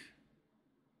ask.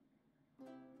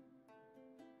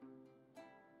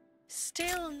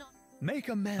 Still not. Make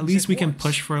amends At least we can once.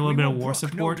 push for a little We bit will of war brook no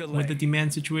support with the delay.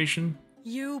 demand situation.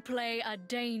 You play a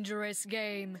dangerous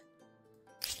game.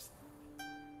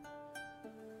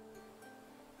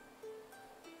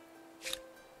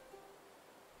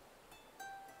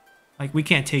 Like, we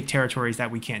can't take territories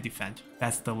that we can't defend.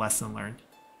 That's the lesson learned.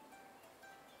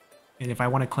 And if I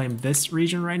want to claim this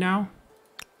region right now,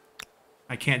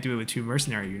 I can't do it with 2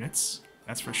 mercenary units.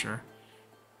 That's for sure.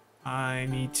 I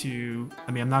need to...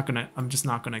 I mean, I'm just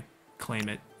not gonna claim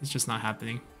it. It's just not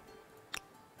happening.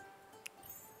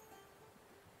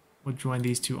 We'll join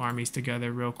these 2 armies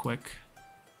together real quick.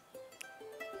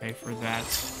 Pay for that.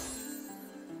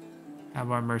 Have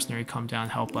our mercenary come down,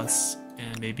 help us,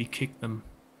 and maybe kick them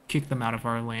out of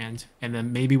our land, and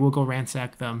then maybe we'll go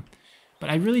ransack them.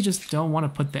 But I really just don't want to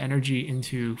put the energy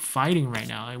into fighting right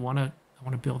now. I want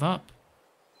to build up.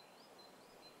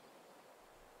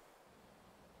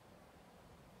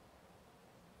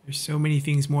 There's so many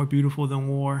things more beautiful than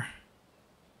war.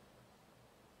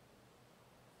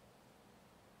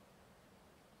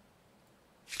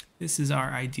 This is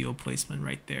our ideal placement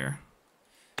right there.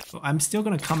 So I'm still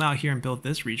going to come out here and build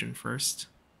this region first.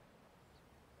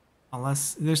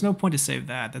 Unless, there's no point to save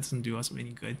that. That doesn't do us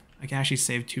any good. I can actually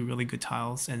save 2 really good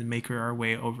tiles and make our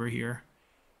way over here.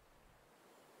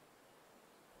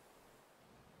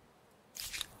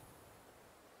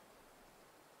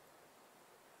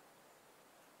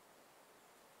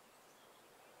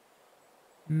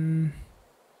 See,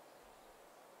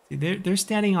 they're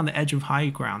standing on the edge of high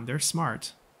ground. They're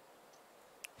smart.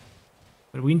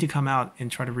 But we need to come out and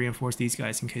try to reinforce these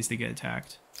guys in case they get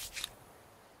attacked.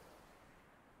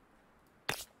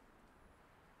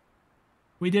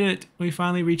 We did it. We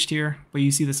finally reached here. But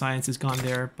you see the science is gone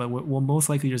there. But we'll most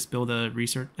likely just build a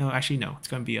research... No, actually, no. It's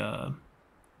going to be a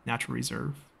natural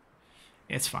reserve.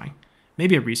 It's fine.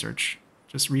 Maybe a research.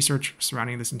 Just research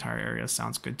surrounding this entire area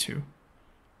sounds good too.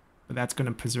 But that's going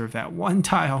to preserve that 1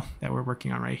 tile that we're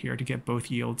working on right here to get both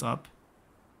yields up.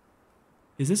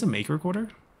 Is this a maker quarter?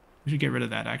 We should get rid of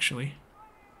that, actually.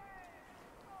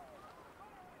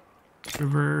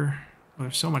 River... Oh,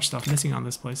 there's so much stuff missing on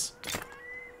this place.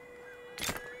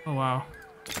 Oh, wow.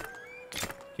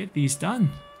 Get these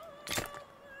done.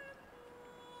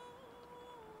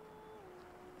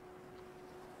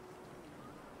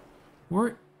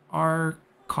 Where are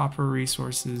copper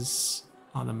resources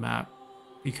on the map?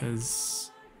 Because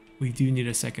we do need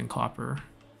a second copper.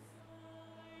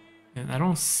 And I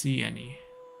don't see any.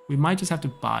 We might just have to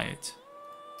buy it.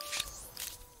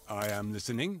 I am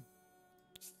listening.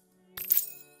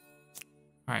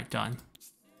 Alright, done.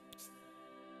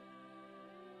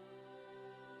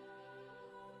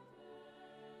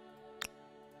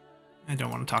 I don't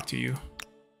want to talk to you.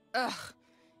 Ugh,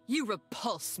 you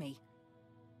repulse me.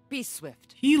 Be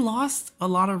swift. He lost a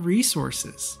lot of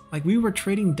resources. Like, we were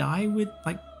trading dye with,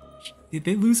 like, Did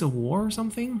they lose a war or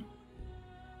something?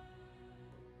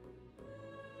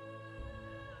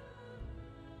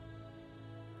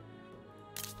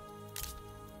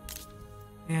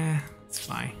 Yeah, it's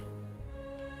fine.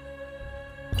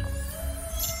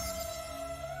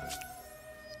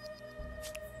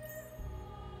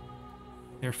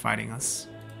 They're fighting us.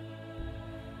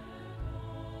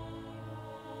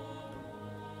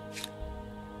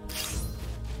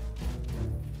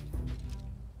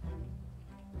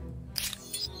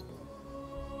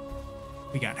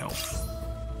 We got help.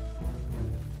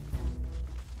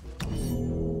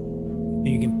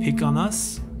 You can pick on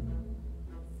us?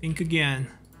 Think again.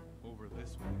 Over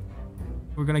this way.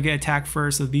 We're gonna get attacked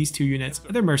first, so these two units,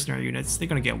 they're mercenary units, they're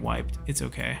gonna get wiped. It's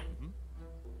okay.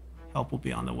 Help will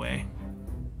be on the way.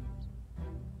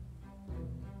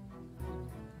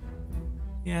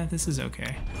 Yeah, this is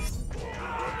okay.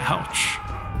 Ouch.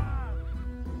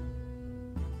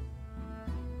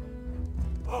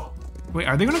 Wait,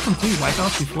 are they gonna complete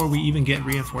wipeout before we even get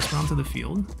reinforcement onto the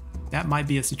field? That might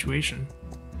be a situation.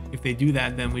 If they do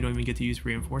that, then we don't even get to use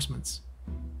reinforcements.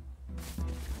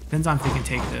 Depends on if they can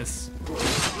take this.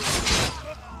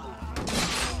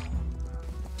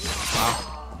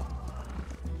 Wow.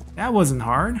 That wasn't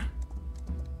hard.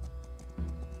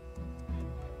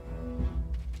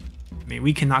 I mean,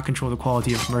 we cannot control the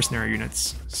quality of mercenary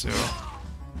units, so...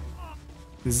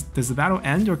 Does the battle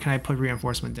end, or can I put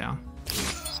reinforcement down?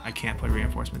 I can't put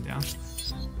reinforcement down.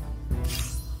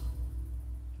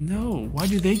 No, why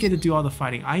do they get to do all the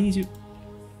fighting? I need to...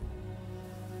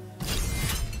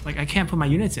 Like, I can't put my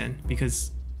units in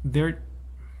because they're...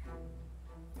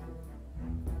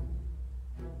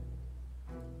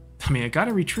 I mean, I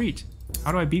gotta retreat.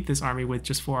 How do I beat this army with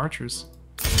just 4 archers?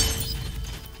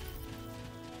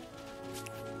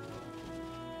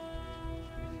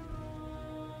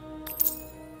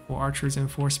 Four archers and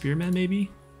 4 spearmen,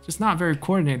 maybe? Just not very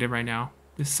coordinated right now.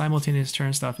 This simultaneous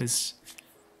turn stuff is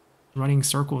running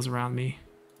circles around me.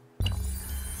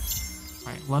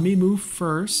 Alright, let me move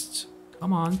first.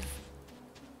 Come on.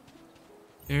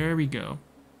 There we go.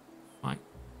 Fine.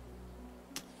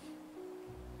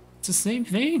 It's the same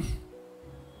thing.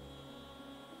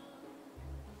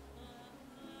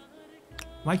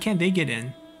 Why can't they get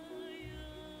in?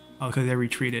 Oh, because they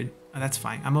retreated. Oh, that's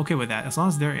fine. I'm okay with that. As long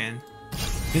as they're in.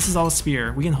 This is all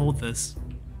spear. We can hold this.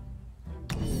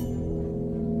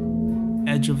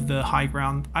 Edge of the high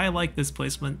ground. I like this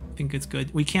placement. I think it's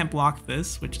good. We can't block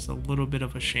this, which is a little bit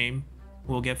of a shame.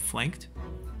 We'll get flanked.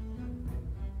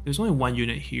 There's only 1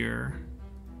 unit here.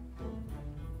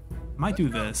 Might do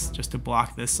this just to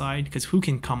block this side, because who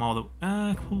can come all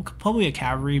the... probably a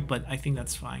cavalry, but I think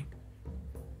that's fine.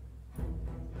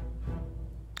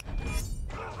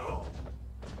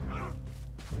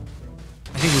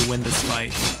 I think we win this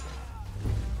fight.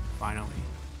 Finally.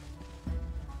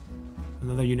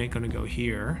 Another unit gonna go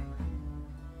here.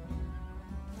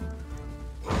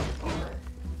 Can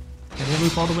they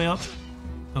move all the way up?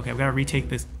 Okay, we gotta retake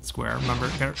this square. Remember,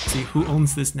 gotta see who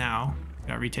owns this now.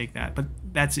 Gotta retake that, but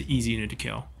that's an easy unit to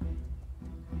kill.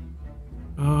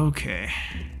 Okay.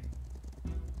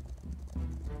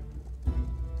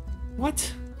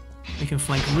 What? They can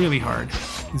flank really hard.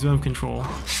 Zone of control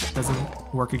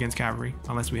doesn't work against cavalry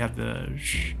unless we have the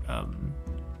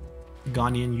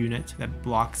Ghanaian unit that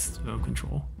blocks zone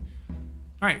control.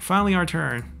 Alright, finally our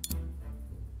turn.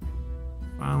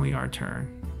 Finally our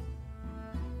turn.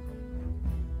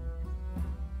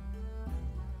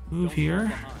 Move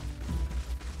here.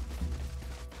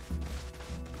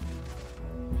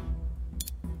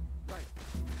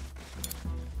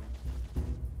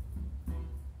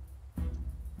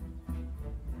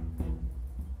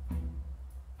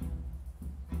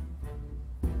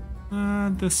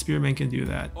 The spearman can do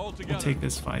that. We'll take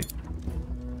this fight.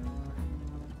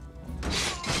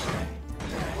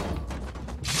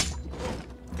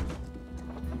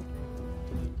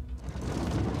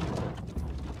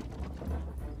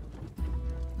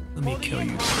 Let me kill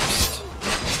you first.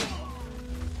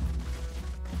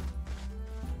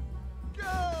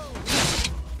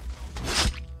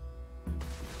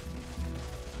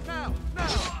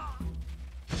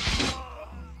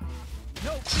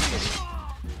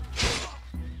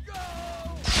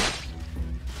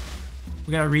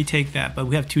 We gotta retake that, but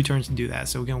we have 2 turns to do that,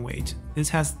 so we can wait. This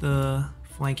has the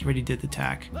flank, he already did the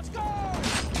attack. Do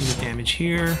the damage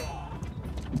here.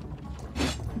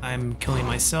 I'm killing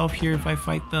myself here if I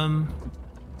fight them.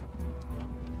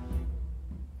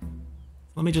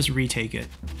 Let me just retake it.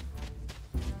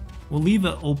 We'll leave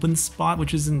an open spot,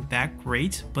 which isn't that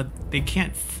great, but they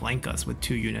can't flank us with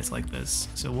 2 units like this.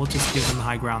 So we'll just give them the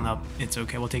high ground up. It's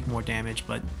okay, we'll take more damage,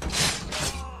 but...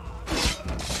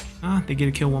 They get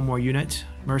to kill one more unit.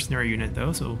 Mercenary unit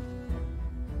though, so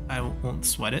I won't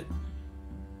sweat it.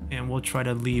 And we'll try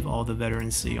to leave all the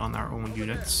veterancy on our own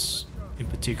units, in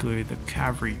particular the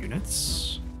cavalry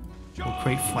units. We'll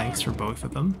create flanks for both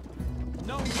of them.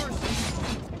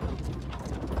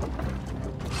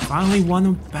 Finally won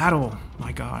a battle.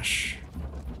 My gosh.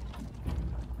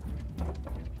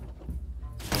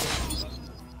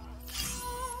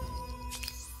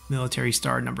 Military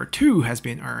star number 2 has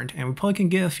been earned, and we probably can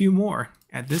get a few more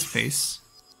at this pace.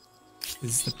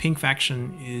 Because the pink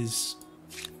faction is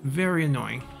very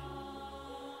annoying.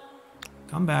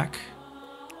 Come back.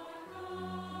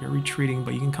 You're retreating,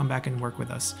 but you can come back and work with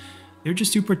us. They're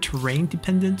just super terrain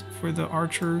dependent for the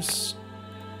archers.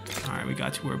 Alright, we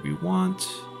got to where we want.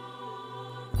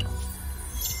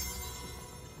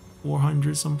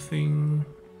 400 something.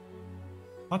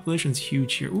 Population's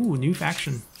huge here. Ooh, new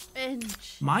faction.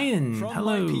 Mayan, From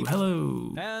hello, my people,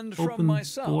 hello. and from Open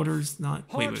myself, borders, not.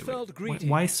 Wait. heartfelt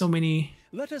Why so many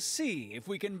Let us see if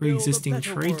we can build a pre-existing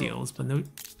better trade world. deals, but no.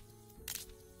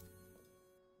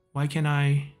 Why can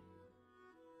I?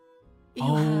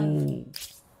 Oh,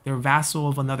 they're vassal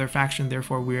of another faction.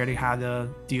 Therefore, we already had a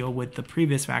deal with the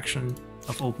previous faction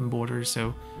of open borders,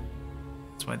 so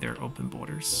that's why they're open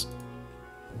borders.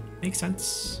 Makes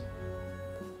sense.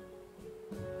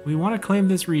 We want to claim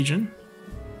this region.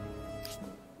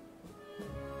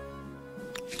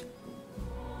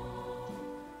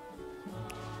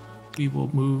 We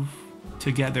will move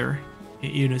together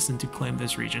in unison to claim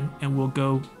this region, and we'll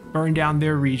go burn down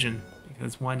their region,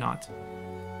 because why not?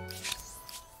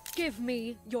 Give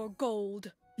me your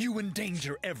gold. You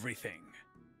endanger everything.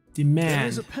 Demand. There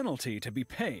is a penalty to be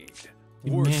paid.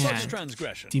 For such Demand.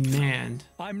 transgression. Demand.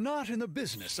 I'm not in the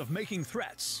business of making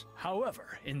threats.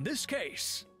 However, in this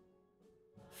case,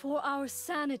 For our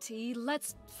sanity,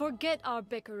 let's forget our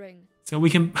bickering. So we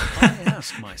can. I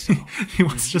ask myself, He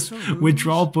wants to just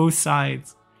withdraw both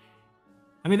sides.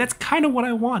 I mean, that's kind of what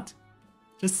I want.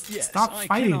 Just yes, stop I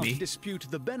fighting cannot me. dispute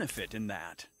the benefit in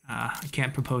that. I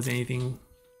can't propose anything.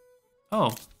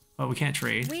 Oh, we can't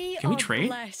trade. Can we trade?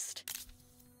 Blessed.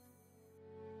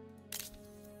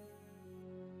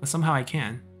 But somehow I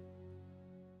can.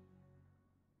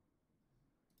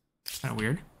 Kind of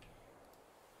weird.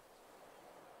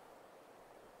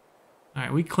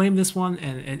 Alright, we claim this one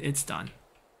and it's done.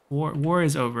 War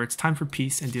is over. It's time for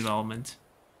peace and development.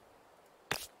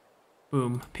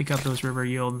 Boom. Pick up those river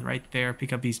yield right there.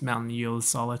 Pick up these mountain yields,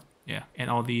 solid. Yeah, and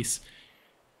all these.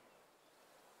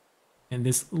 And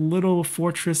this little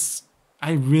fortress,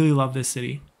 I really love this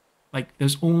city. Like,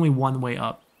 there's only one way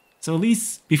up. So at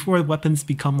least before the weapons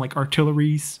become like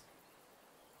artilleries,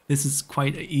 this is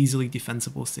quite an easily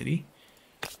defensible city.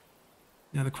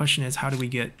 Now the question is, how do we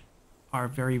get our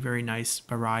very, very nice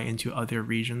Barai into other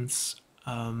regions?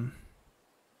 It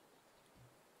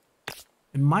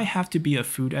might have to be a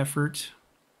food effort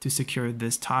to secure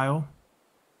this tile.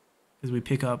 Because we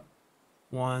pick up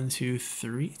 1, 2,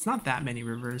 3. It's not that many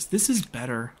rivers. This is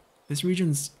better. This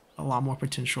region's a lot more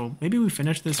potential. Maybe we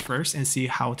finish this first and see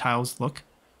how tiles look.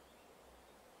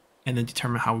 And then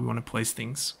determine how we want to place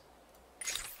things.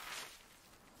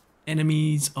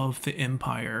 Enemies of the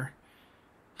Empire.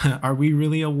 Are we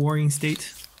really a warring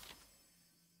state?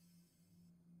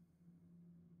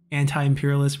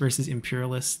 Anti-imperialist versus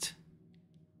imperialist.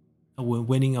 We're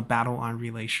winning a battle on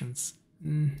relations.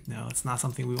 No, it's not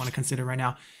something we want to consider right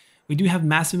now. We do have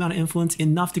massive amount of influence,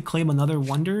 enough to claim another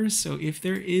wonder. So if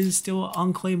there is still an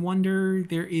unclaimed wonder,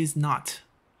 there is not.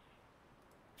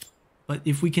 But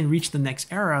if we can reach the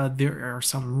next era, there are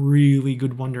some really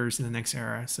good wonders in the next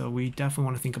era. So we definitely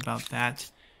want to think about that.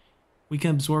 We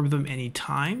can absorb them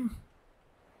anytime.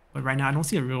 But right now, I don't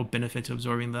see a real benefit to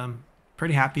absorbing them.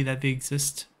 Pretty happy that they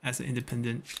exist as an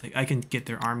independent. Like, I can get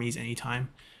their armies anytime.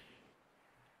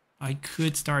 I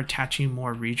could start attaching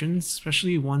more regions,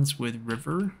 especially ones with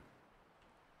river.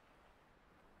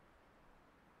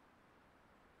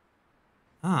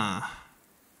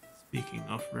 Speaking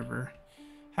of river.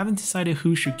 Haven't decided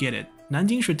who should get it.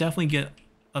 Nanjing should definitely get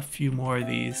a few more of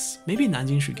these. Maybe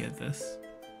Nanjing should get this.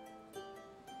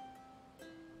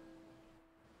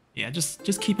 Yeah,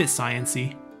 just keep it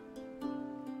science-y.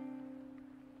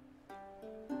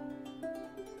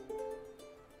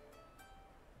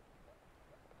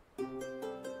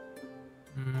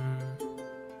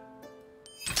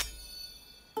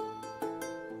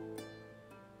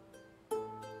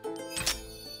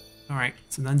 Alright,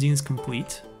 so Nanjing is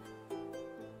complete.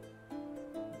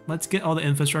 Let's get all the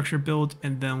infrastructure built,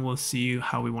 and then we'll see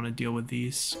how we want to deal with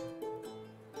these.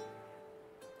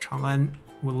 Changlan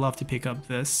would love to pick up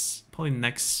this, probably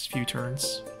next few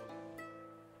turns.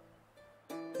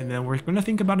 And then we're going to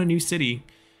think about a new city.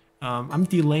 I'm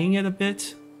delaying it a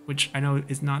bit, which I know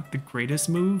is not the greatest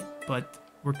move, but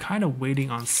we're kind of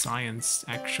waiting on science,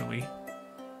 actually.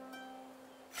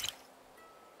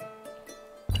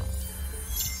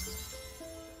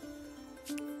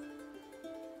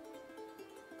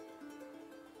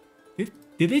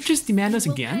 Did they just demand us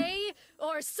again? Pay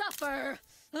or suffer.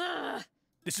 Ugh.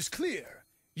 This is clear.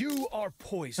 You are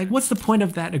poison. Like, what's the point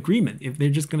of that agreement if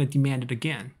they're just gonna demand it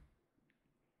again?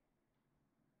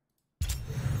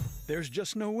 There's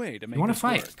just no way to make You want to this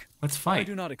fight? work. Let's I fight.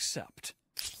 do not accept.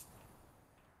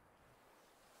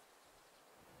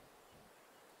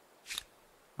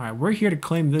 All right, we're here to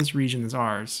claim this region as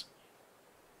ours.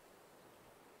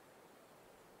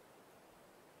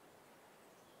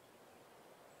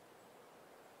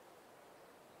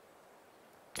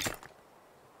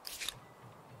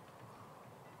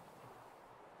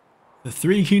 The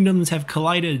three kingdoms have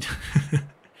collided.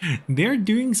 They're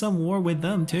doing some war with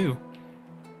them too.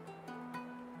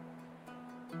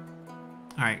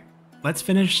 Alright, let's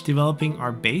finish developing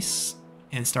our base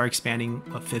and start expanding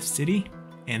a fifth city,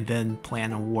 and then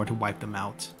plan a war to wipe them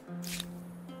out.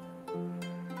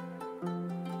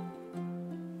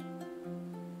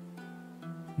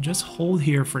 Just hold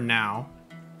here for now.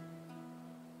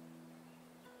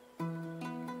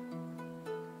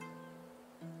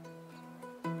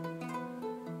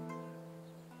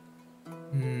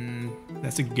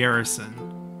 That's a garrison.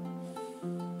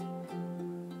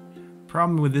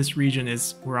 Problem with this region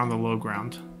is we're on the low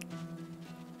ground.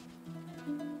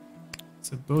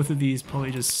 So both of these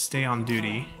probably just stay on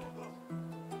duty.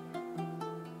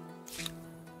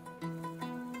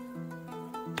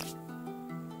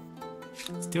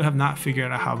 Still have not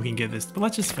figured out how we can get this, but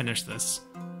let's just finish this.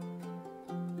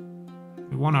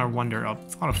 We want our wonder up.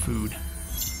 It's a lot of food.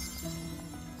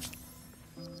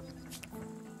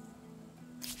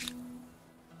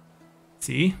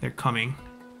 See, they're coming.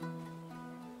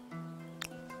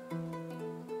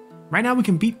 Right now we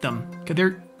can beat them, because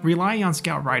they're relying on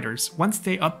scout riders. Once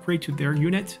they upgrade to their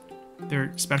unit,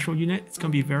 their special unit, it's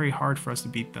going to be very hard for us to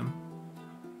beat them.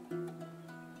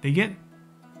 They get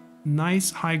nice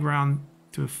high ground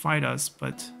to fight us,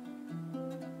 but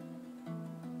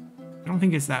I don't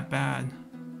think it's that bad.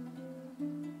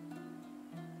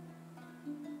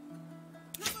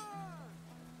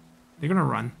 They're going to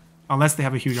run. Unless they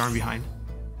have a huge army behind.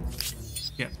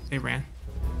 Yep, they ran.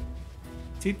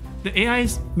 See, the AI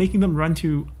is making them run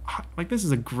to... Like, this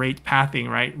is a great pathing,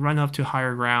 right? Run up to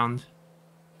higher ground.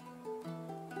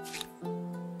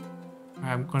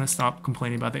 I'm gonna stop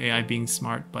complaining about the AI being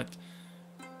smart, but...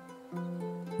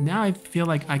 Now I feel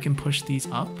like I can push these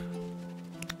up.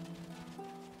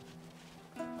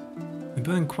 I'm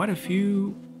building quite a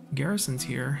few garrisons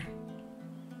here.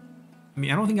 I mean,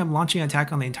 I don't think I'm launching an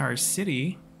attack on the entire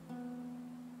city.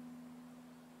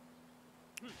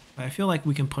 But I feel like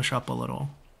we can push up a little.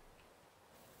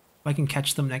 If I can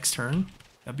catch them next turn,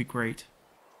 that'd be great.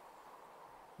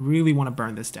 Really want to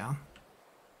burn this down.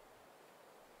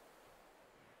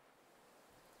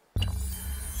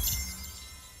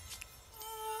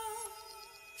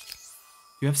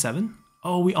 You have 7?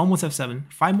 Oh, we almost have 7.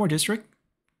 5 more district,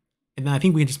 and then I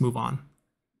think we can just move on.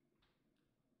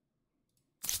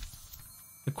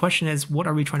 The question is, what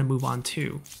are we trying to move on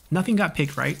to? Nothing got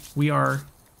picked, right? We are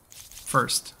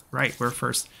first. Right, we're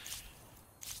first.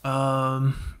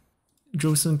 Joseon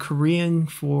Korean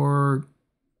for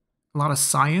a lot of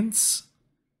science.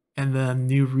 And then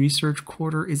new research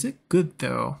quarter. Is it good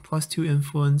though? +2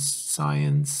 influence,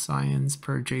 science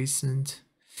per adjacent.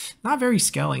 Not very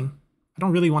scaling. I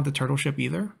don't really want the turtle ship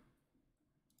either.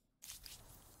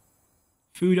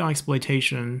 Food on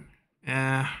exploitation.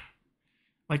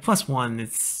 Like +1,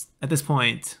 it's at this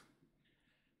point.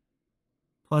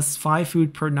 +5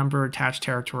 food per number attached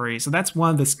territory. So that's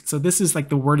one of the, so this is like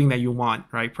the wording that you want,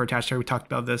 right? Per attached territory, we talked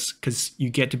about this because you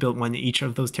get to build one in each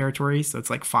of those territories. So it's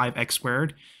like 5x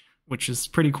squared, which is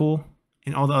pretty cool.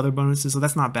 And all the other bonuses, so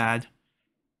that's not bad.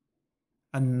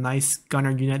 A nice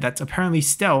gunner unit that's apparently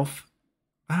stealth.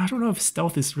 I don't know if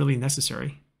stealth is really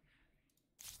necessary.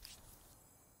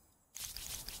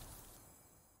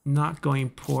 Not going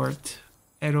port.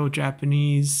 Edo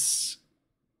Japanese.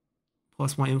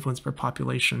 +1 influence per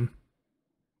population.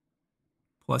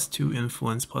 +2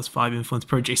 influence, +5 influence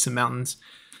per adjacent mountains.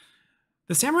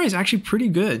 The samurai is actually pretty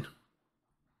good.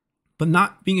 But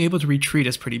not being able to retreat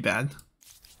is pretty bad.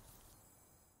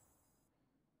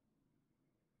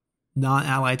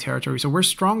 Non-allied territory. So we're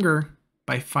stronger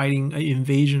by fighting an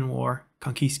invasion war.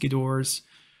 Conquistadors.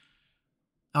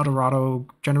 Eldorado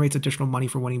generates additional money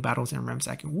for winning battles in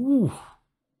ransacking. Ooh.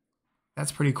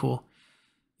 That's pretty cool.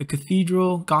 The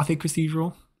cathedral, Gothic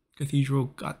cathedral. Cathedral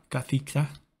Gothica.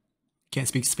 Can't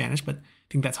speak Spanish, but I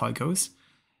think that's how it goes.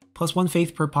 Plus 1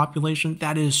 faith per population.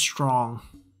 That is strong.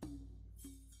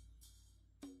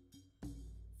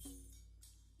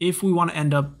 If we want to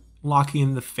end up locking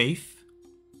in the faith,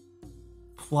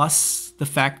 plus the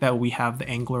fact that we have the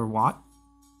Angkor Wat,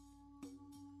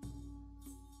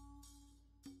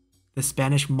 the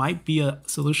Spanish might be a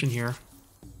solution here.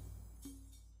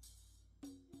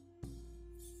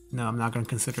 No, I'm not going to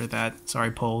consider that.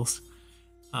 Sorry, Poles.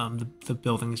 The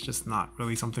building is just not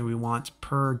really something we want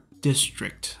per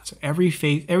district. So every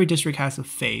district has a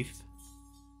faith.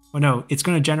 Oh no, it's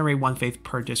going to generate 1 faith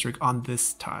per district on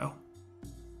this tile.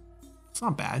 It's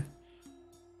not bad.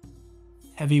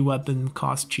 Heavy weapon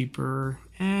cost cheaper.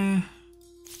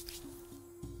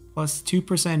 Plus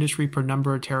 2% industry per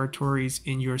number of territories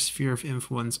in your sphere of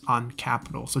influence on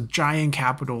capital. So giant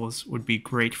capitals would be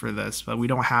great for this, but we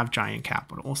don't have giant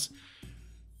capitals.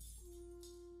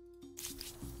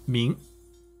 Ming.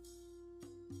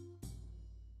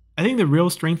 I think the real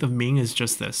strength of Ming is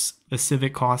just this. The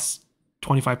civic costs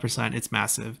 25%. It's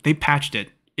massive. They patched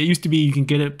it. It used to be you can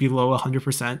get it below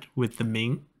 100% with the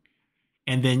Ming,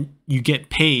 and then you get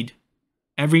paid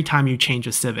every time you change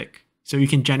a civic. So you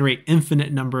can generate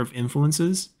infinite number of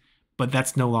influences, but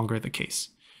that's no longer the case.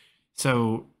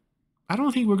 So I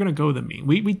don't think we're going to go the Ming.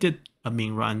 We did a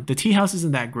Ming run. The tea house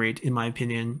isn't that great, in my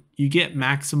opinion. You get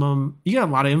maximum, you get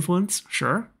a lot of influence,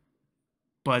 sure,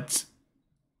 but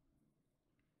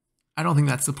I don't think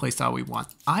that's the playstyle we want.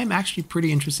 I'm actually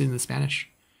pretty interested in the Spanish.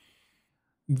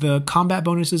 The combat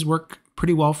bonuses work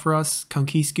pretty well for us.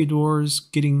 Conquistadors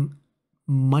getting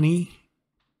money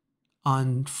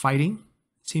on fighting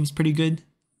seems pretty good.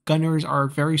 Gunners are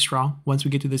very strong. Once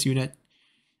we get to this unit,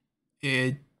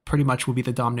 it pretty much will be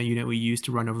the dominant unit we use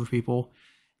to run over people.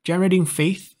 Generating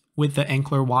faith with the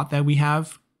Angkor Wat that we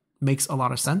have makes a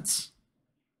lot of sense.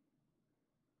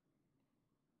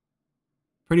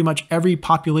 Pretty much every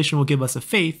population will give us a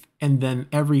faith, and then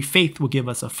every faith will give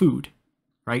us a food,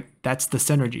 right? That's the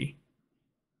synergy.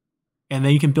 And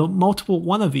then you can build multiple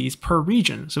one of these per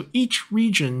region. So each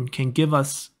region can give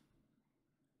us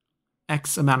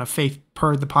X amount of faith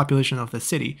per the population of the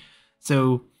city.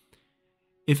 So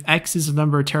if X is the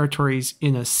number of territories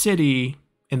in a city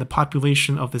and the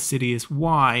population of the city is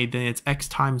Y, then it's X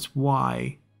times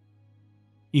Y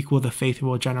equal the faith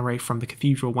we'll generate from the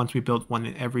cathedral once we build one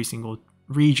in every single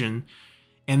region.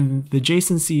 And the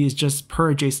adjacency is just per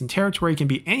adjacent territory. It can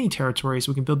be any territory.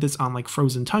 So we can build this on like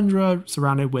frozen tundra,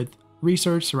 surrounded with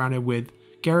research, surrounded with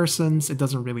garrisons. It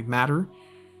doesn't really matter.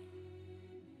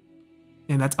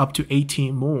 And that's up to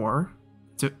 18 more.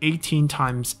 So 18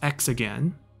 times X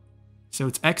again. So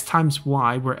it's X times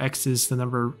Y, where X is the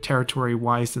number of territory,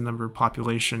 Y is the number of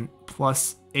population,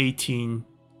 plus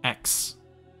 18X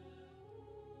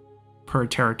per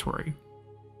territory.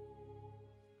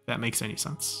 If that makes any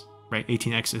sense, right?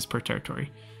 18X is per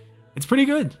territory. It's pretty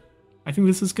good. I think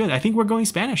this is good. I think we're going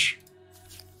Spanish.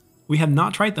 We have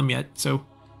not tried them yet, so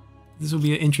this will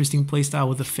be an interesting playstyle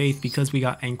with the faith. Because we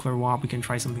got Angkor Wat, we can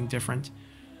try something different.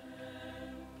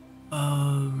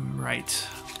 Right.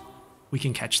 We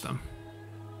can catch them.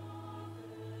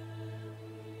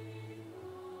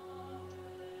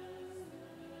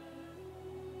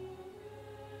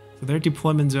 So their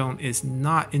deployment zone is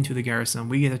not into the garrison.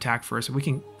 We get attacked first, so we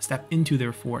can step into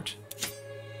their fort.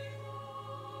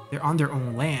 They're on their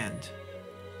own land.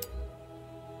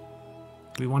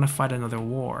 We want to fight another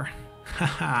war.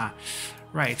 Haha.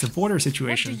 Right, it's a border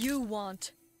situation. What do you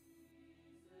want?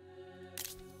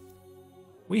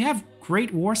 We have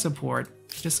great war support.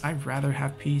 Just I'd rather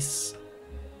have peace.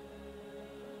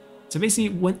 So basically,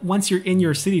 once you're in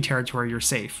your city territory, you're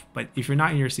safe. But if you're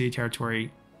not in your city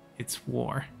territory, it's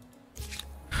war.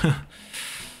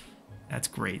 That's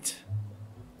great.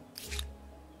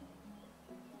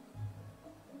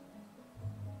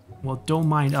 Well, don't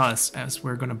mind us, as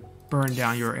we're gonna burn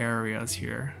down your areas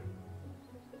here.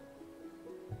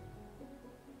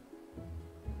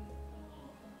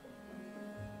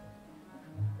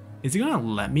 Is it gonna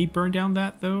let me burn down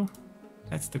that, though?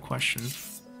 That's the question.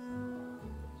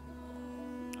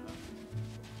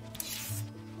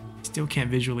 Still can't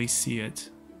visually see it.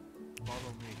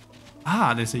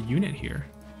 Ah, there's a unit here.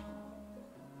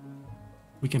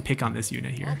 We can pick on this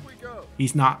unit here.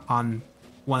 He's not on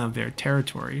one of their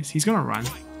territories. He's gonna run.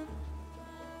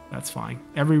 That's fine.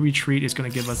 Every retreat is gonna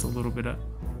give us a little bit of...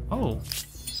 Oh,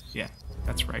 yeah,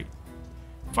 that's right.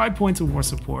 5 points of war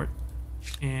support.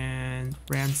 And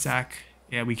ramsack.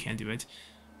 Yeah, we can't do it.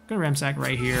 Gonna ramsack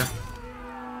right here.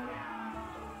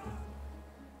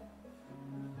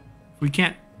 If we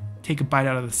can't take a bite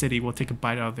out of the city, we'll take a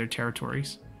bite out of their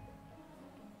territories.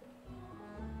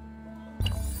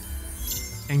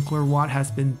 Angkor Wat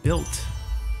has been built.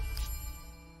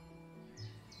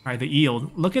 Alright, the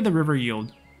yield. Look at the river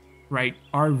yield. Right,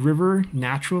 our river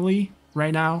naturally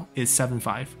right now is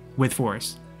 7.5 with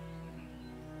forest.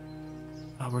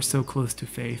 Oh, we're so close to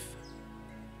faith.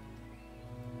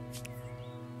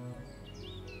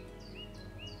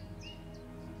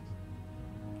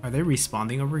 Are they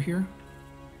responding over here?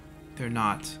 They're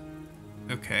not.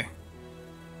 Okay.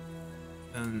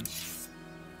 Then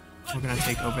we're gonna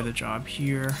take over the job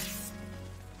here.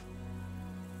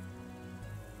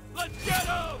 Let's get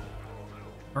him!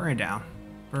 Burn it down.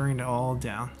 Burn it all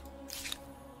down.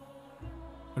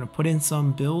 I'm gonna put in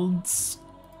some builds.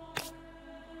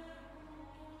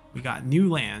 We got new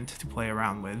land to play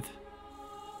around with.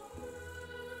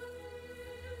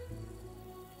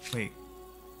 Wait.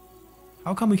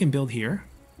 How come we can build here?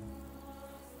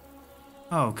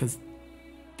 Oh, because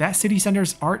that city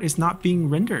center's art is not being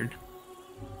rendered.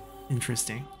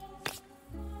 Interesting.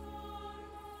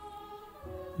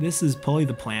 This is probably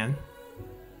the plan.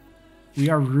 We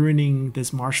are ruining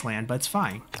this marshland, but it's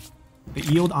fine. The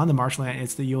yield on the marshland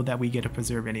is the yield that we get to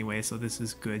preserve anyway, so this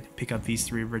is good. Pick up these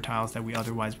 3 river tiles that we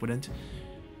otherwise wouldn't.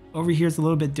 Over here is a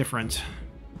little bit different,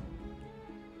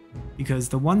 because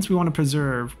the ones we want to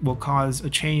preserve will cause a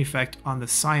chain effect on the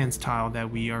science tile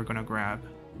that we are going to grab.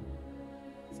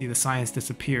 See, the science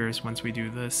disappears once we do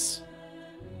this.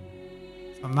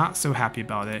 So I'm not so happy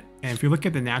about it. And if you look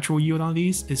at the natural yield on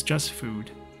these, it's just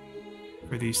food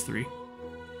for these 3.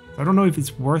 So I don't know if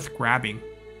it's worth grabbing,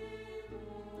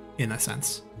 in a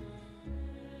sense.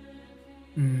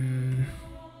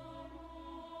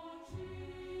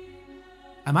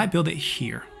 I might build it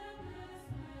here.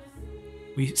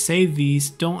 We save these,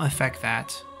 don't affect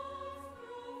that.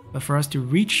 But for us to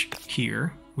reach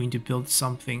here, we need to build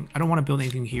something. I don't want to build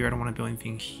anything here. I don't want to build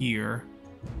anything here.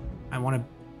 I want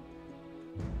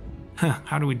to...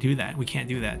 How do we do that? We can't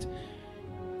do that.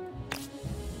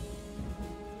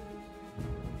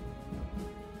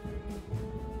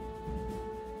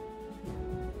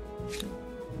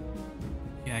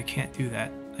 Yeah, I can't do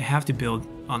that. I have to build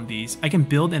on these. I can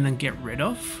build and then get rid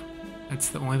of. That's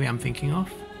the only thing I'm thinking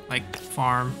of. Like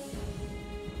farm.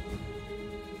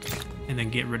 And then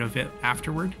get rid of it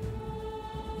afterward.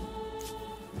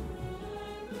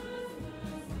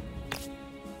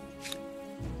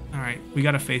 Alright, we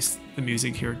gotta face the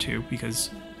music here too, because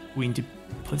we need to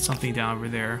put something down over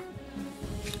there.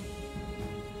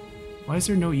 Why is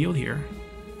there no yield here?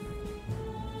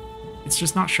 It's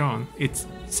just not shown. It's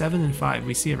 7 and 5.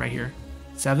 We see it right here.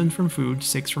 7 from food,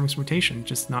 6 from exploitation.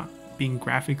 Just not being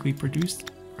graphically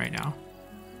produced right now.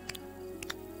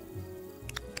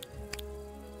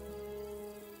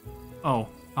 Oh,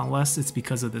 unless it's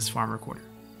because of this farm recorder.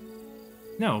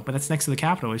 No, but that's next to the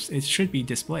capital. It should be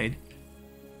displayed.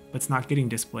 But it's not getting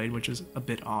displayed, which is a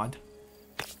bit odd.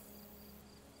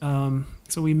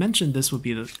 So we mentioned this would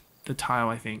be the tile,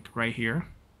 I think, right here.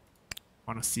 I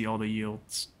want to see all the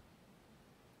yields.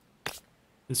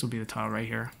 This will be the tile right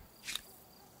here.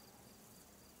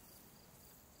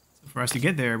 So for us to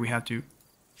get there, we have to...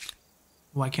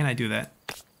 Why can't I do that?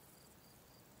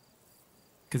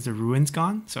 Because the ruin's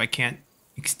gone, so I can't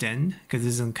extend because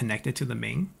this isn't connected to the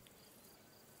main.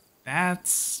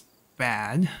 That's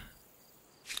bad.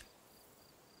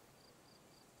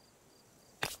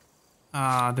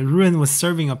 The ruin was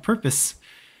serving a purpose.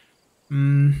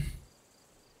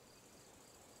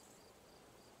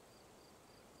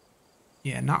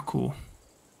 Yeah, not cool.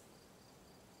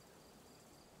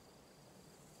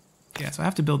 Yeah, so I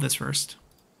have to build this first.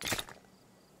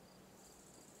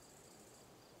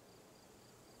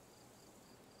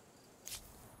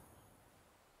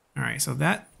 Alright, so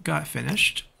that got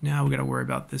finished. Now we gotta worry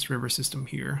about this river system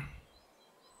here.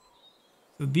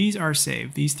 So these are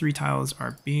saved. These 3 tiles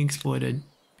are being exploited.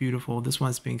 Beautiful. This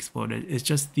one's being exploited. It's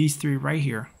just these 3 right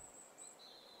here.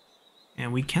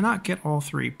 And we cannot get all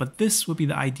 3, but this would be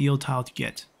the ideal tile to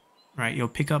get. Right, you'll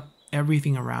pick up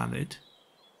everything around it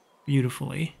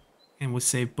beautifully and would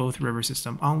save both river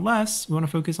system, unless we want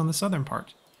to focus on the southern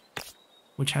part,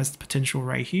 which has the potential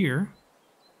right here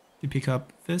to pick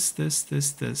up this,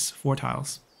 4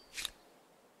 tiles.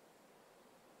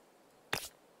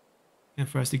 And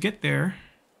for us to get there,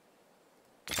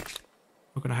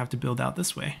 we're going to have to build out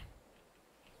this way.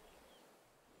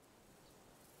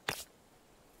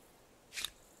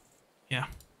 Yeah.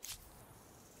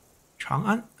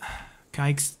 Chang'an, can I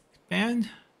expand?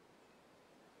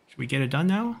 Should we get it done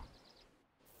now?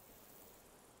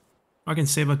 Or I can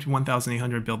save up to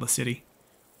 1,800, build a city.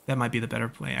 That might be the better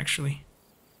play, actually.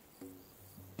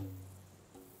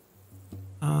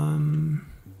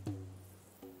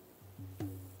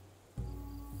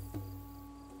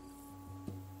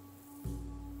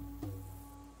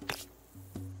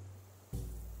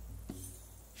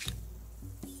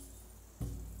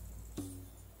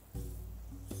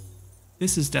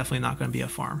 this is definitely not going to be a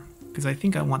farm, because I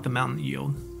think I want the mountain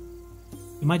yield.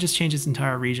 We might just change this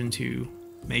entire region to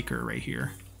Maker right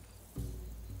here.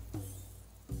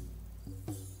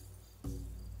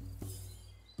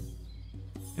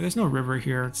 There's no river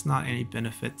here, it's not any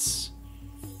benefits.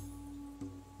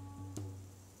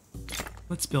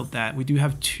 Let's build that. We do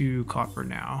have 2 copper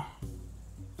now.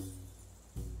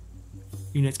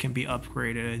 Units can be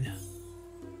upgraded.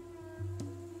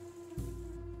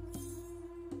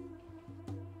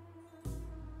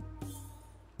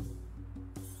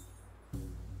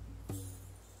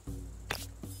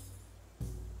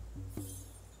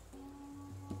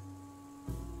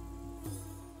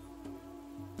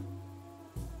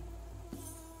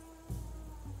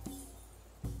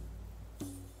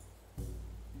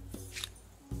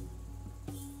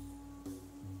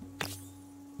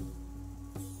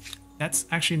 That's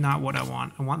actually not what I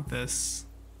want. I want this.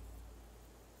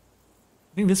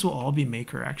 I think this will all be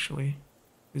Maker, actually.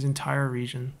 This entire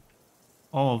region.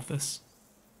 All of this.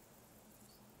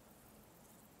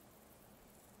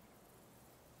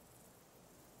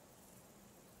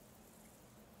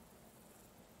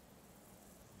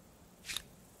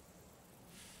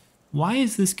 Why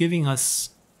is this giving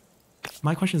us...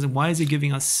 My question is, why is it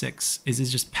giving us 6? Is it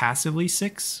just passively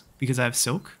 6? Because I have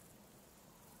Silk?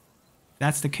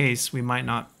 That's the case, we might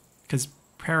not, because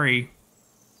Prairie,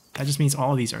 that just means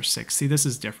all of these are 6. See, this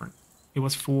is different. It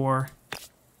was 4.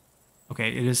 Okay,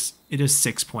 it is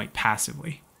 6 point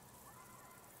passively.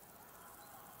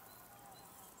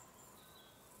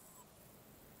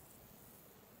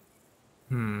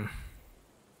 Want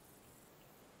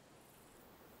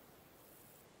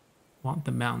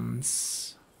the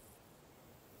mountains.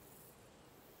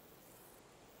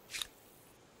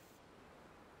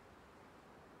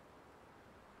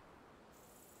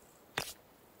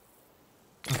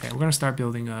 Okay, we're gonna start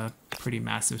building a pretty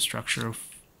massive structure of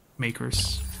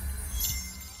makers.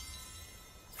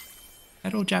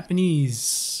 Hello,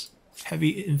 Japanese. Heavy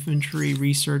infantry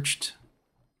researched.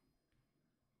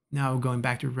 Now going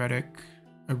back to rhetoric.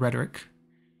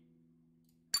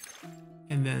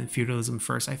 And then feudalism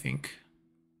first, I think.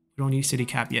 We don't need city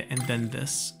cap yet, and then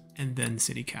this, and then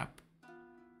city cap.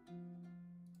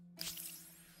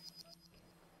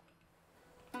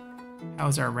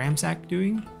 How's our Ramsack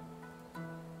doing?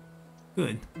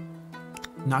 Good.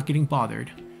 Not getting bothered.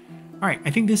 Alright,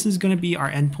 I think this is going to be our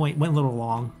endpoint. Went a little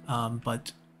long,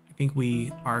 but I think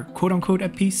we are quote-unquote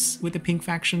at peace with the Pink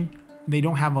faction. They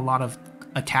don't have a lot of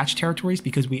attached territories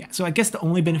because so I guess the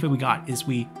only benefit we got is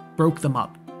we broke them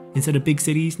up. Instead of big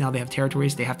cities, now they have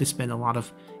territories. They have to spend a lot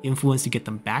of influence to get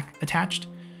them back attached.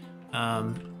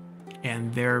 And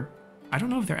I don't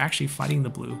know if they're actually fighting the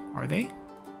blue. Are they?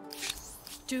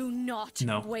 Do not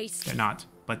waste. They're not.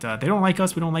 But they don't like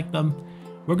us, we don't like them.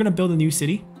 We're gonna build a new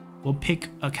city. We'll pick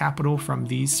a capital from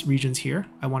these regions here.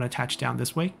 I want to attach down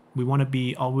this way. We want to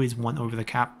be always 1 over the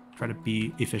cap. Try to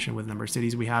be efficient with the number of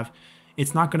cities we have.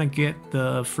 It's not gonna get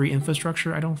the free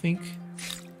infrastructure, I don't think.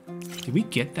 Did we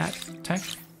get that tech?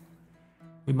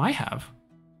 We might have.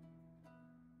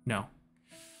 No.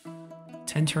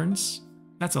 10 turns?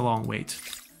 That's a long wait.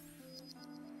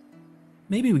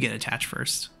 Maybe we get attached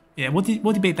first. Yeah,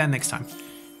 we'll debate that next time.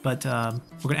 But we're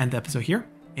going to end the episode here,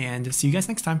 and see you guys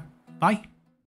next time. Bye!